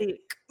too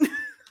thick.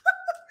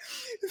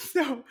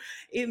 So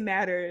it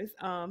matters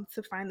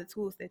to find the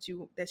tools that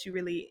you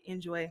really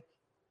enjoy.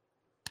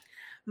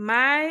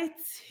 My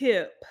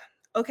tip.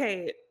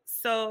 Okay,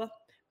 so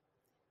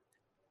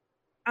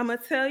I'm gonna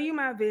tell you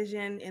my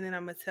vision and then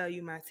I'm gonna tell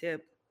you my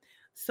tip.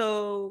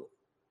 So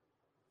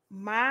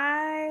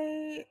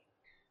my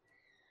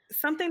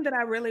something that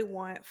I really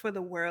want for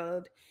the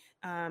world,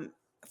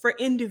 for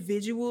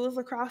individuals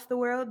across the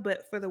world,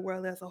 but for the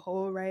world as a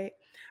whole, right?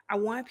 I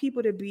want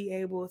people to be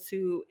able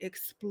to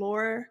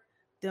explore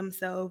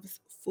themselves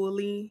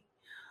fully,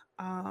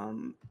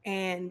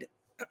 and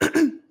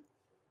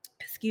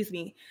excuse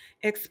me,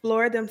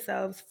 explore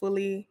themselves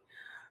fully,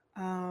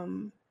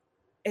 um,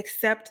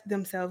 accept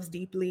themselves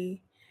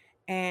deeply,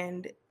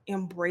 and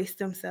embrace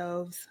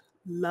themselves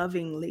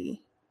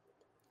lovingly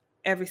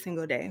every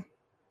single day.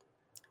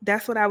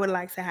 That's what I would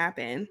like to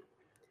happen.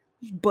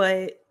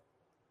 But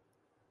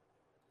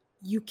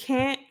you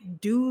can't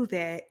do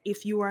that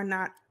if you are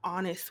not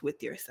honest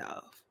with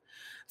yourself.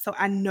 So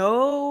I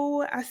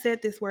know I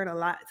said this word a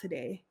lot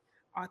today,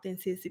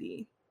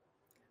 authenticity,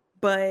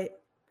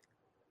 but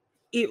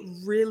it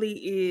really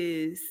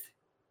is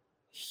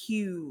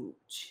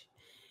huge.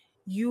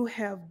 You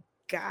have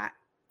got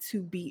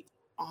to be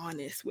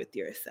honest with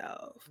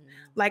yourself.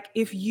 Like,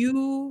 if Mhm.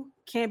 you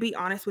can't be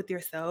honest with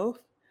yourself,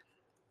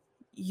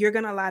 you're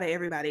going to lie to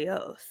everybody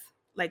else.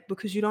 Like,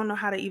 because you don't know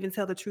how to even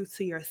tell the truth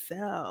to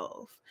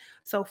yourself.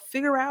 So,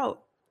 figure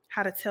out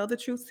how to tell the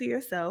truth to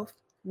yourself,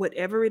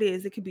 whatever it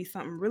is. It could be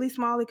something really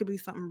small, it could be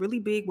something really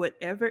big,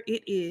 whatever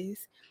it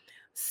is.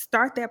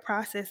 Start that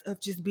process of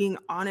just being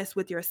honest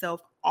with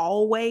yourself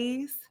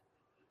always,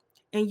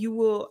 and you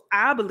will,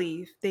 I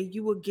believe that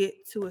you will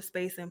get to a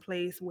space and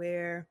place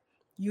where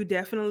you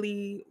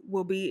definitely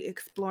will be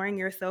exploring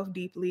yourself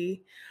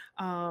deeply.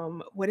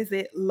 What is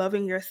it?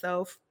 Loving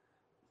yourself.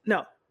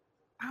 No,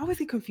 I always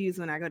get confused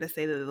when I go to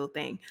say the little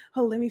thing.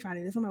 Oh, let me find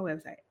it. It's on my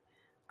website.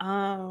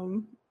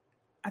 Um,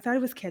 I thought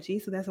it was catchy,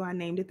 so that's why I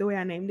named it the way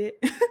I named it.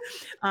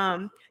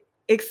 um,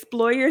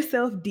 Explore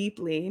yourself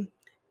deeply,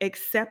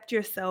 accept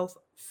yourself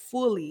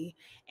fully,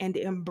 and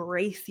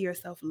embrace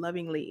yourself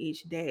lovingly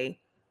each day.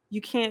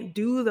 You can't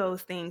do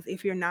those things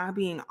if you're not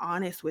being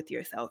honest with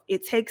yourself.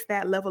 It takes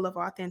that level of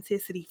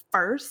authenticity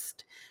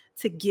first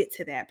to get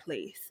to that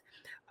place.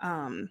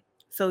 Um,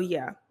 so,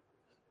 yeah,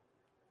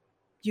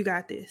 you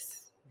got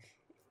this.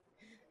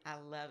 I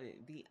love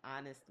it. Be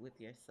honest with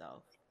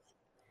yourself.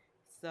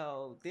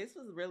 So, this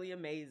was really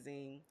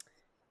amazing.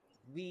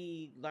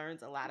 We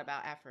learned a lot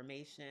about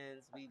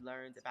affirmations. We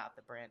learned about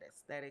the brand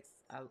aesthetics,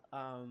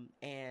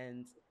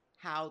 and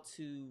how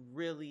to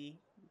really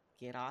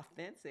get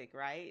authentic,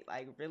 right?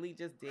 Like, really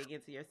just dig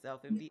into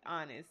yourself and be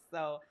honest.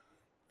 So,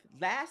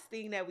 last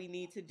thing that we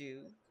need to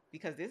do,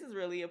 because this is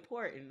really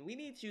important, we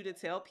need you to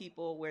tell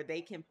people where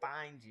they can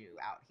find you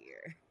out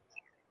here.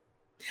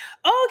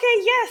 Okay,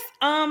 yes.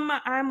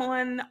 I'm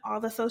on all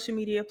the social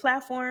media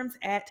platforms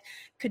at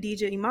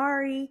Kahdija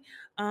Imari.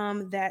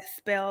 That's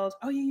spelled.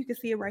 Oh yeah, you can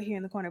see it right here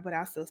in the corner, but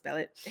I'll still spell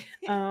it.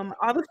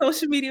 All the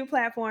social media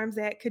platforms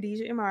at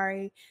Kahdija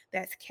Imari.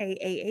 That's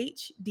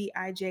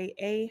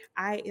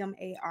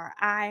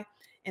KAHDIJAIMARI,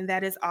 and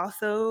that is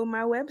also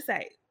my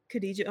website,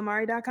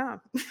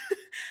 KahdijAmari.com.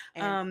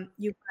 And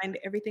You find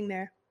everything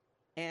there.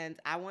 And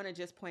I want to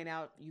just point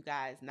out, you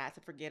guys, not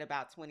to forget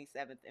about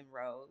 27th and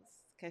Rose,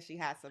 because she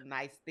has some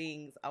nice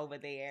things over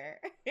there.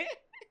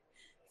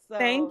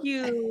 Thank So,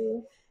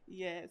 you.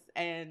 yes.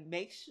 And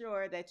make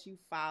sure that you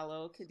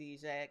follow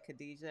Khadijah,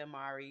 Khadijah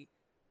Amari.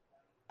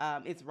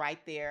 It's right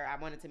there.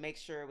 I wanted to make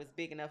sure it was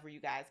big enough where you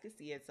guys could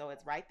see it. So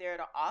it's right there.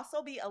 It'll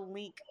also be a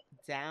link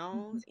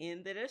down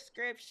in the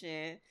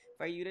description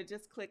for you to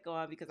just click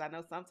on, because I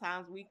know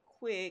sometimes we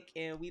quick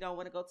and we don't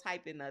want to go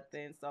type in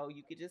nothing. So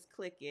you could just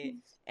click it.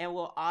 And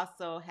we'll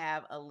also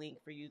have a link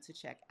for you to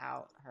check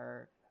out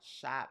her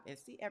shop and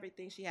see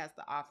everything she has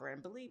to offer.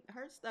 And believe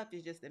her stuff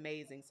is just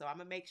amazing. So I'm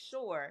going to make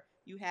sure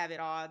you have it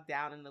all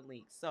down in the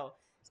link. So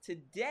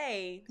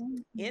today,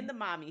 Thank in you. the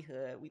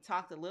mommyhood, we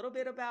talked a little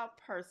bit about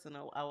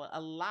personal,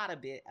 a lot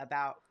of bit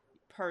about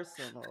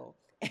personal.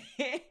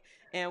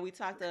 And we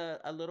talked a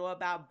little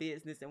about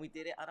business, and we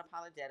did it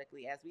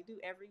unapologetically as we do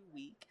every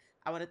week.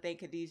 I want to thank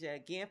Khadijah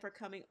again for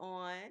coming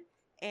on.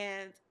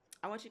 And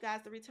I want you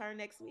guys to return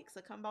next week.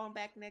 So come on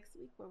back next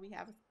week where we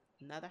have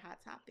another hot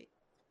topic.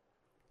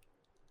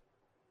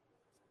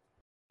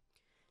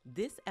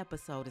 This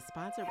episode is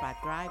sponsored by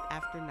Thrive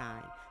After 9,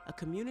 a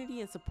community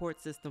and support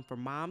system for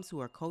moms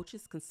who are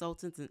coaches,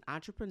 consultants, and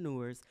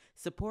entrepreneurs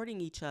supporting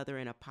each other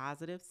in a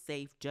positive,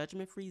 safe,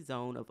 judgment-free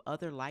zone of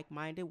other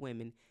like-minded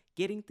women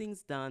getting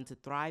things done to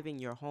thrive in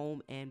your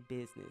home and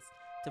business.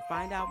 To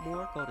find out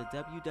more, go to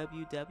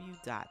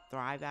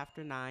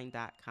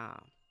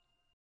www.thriveafter9.com.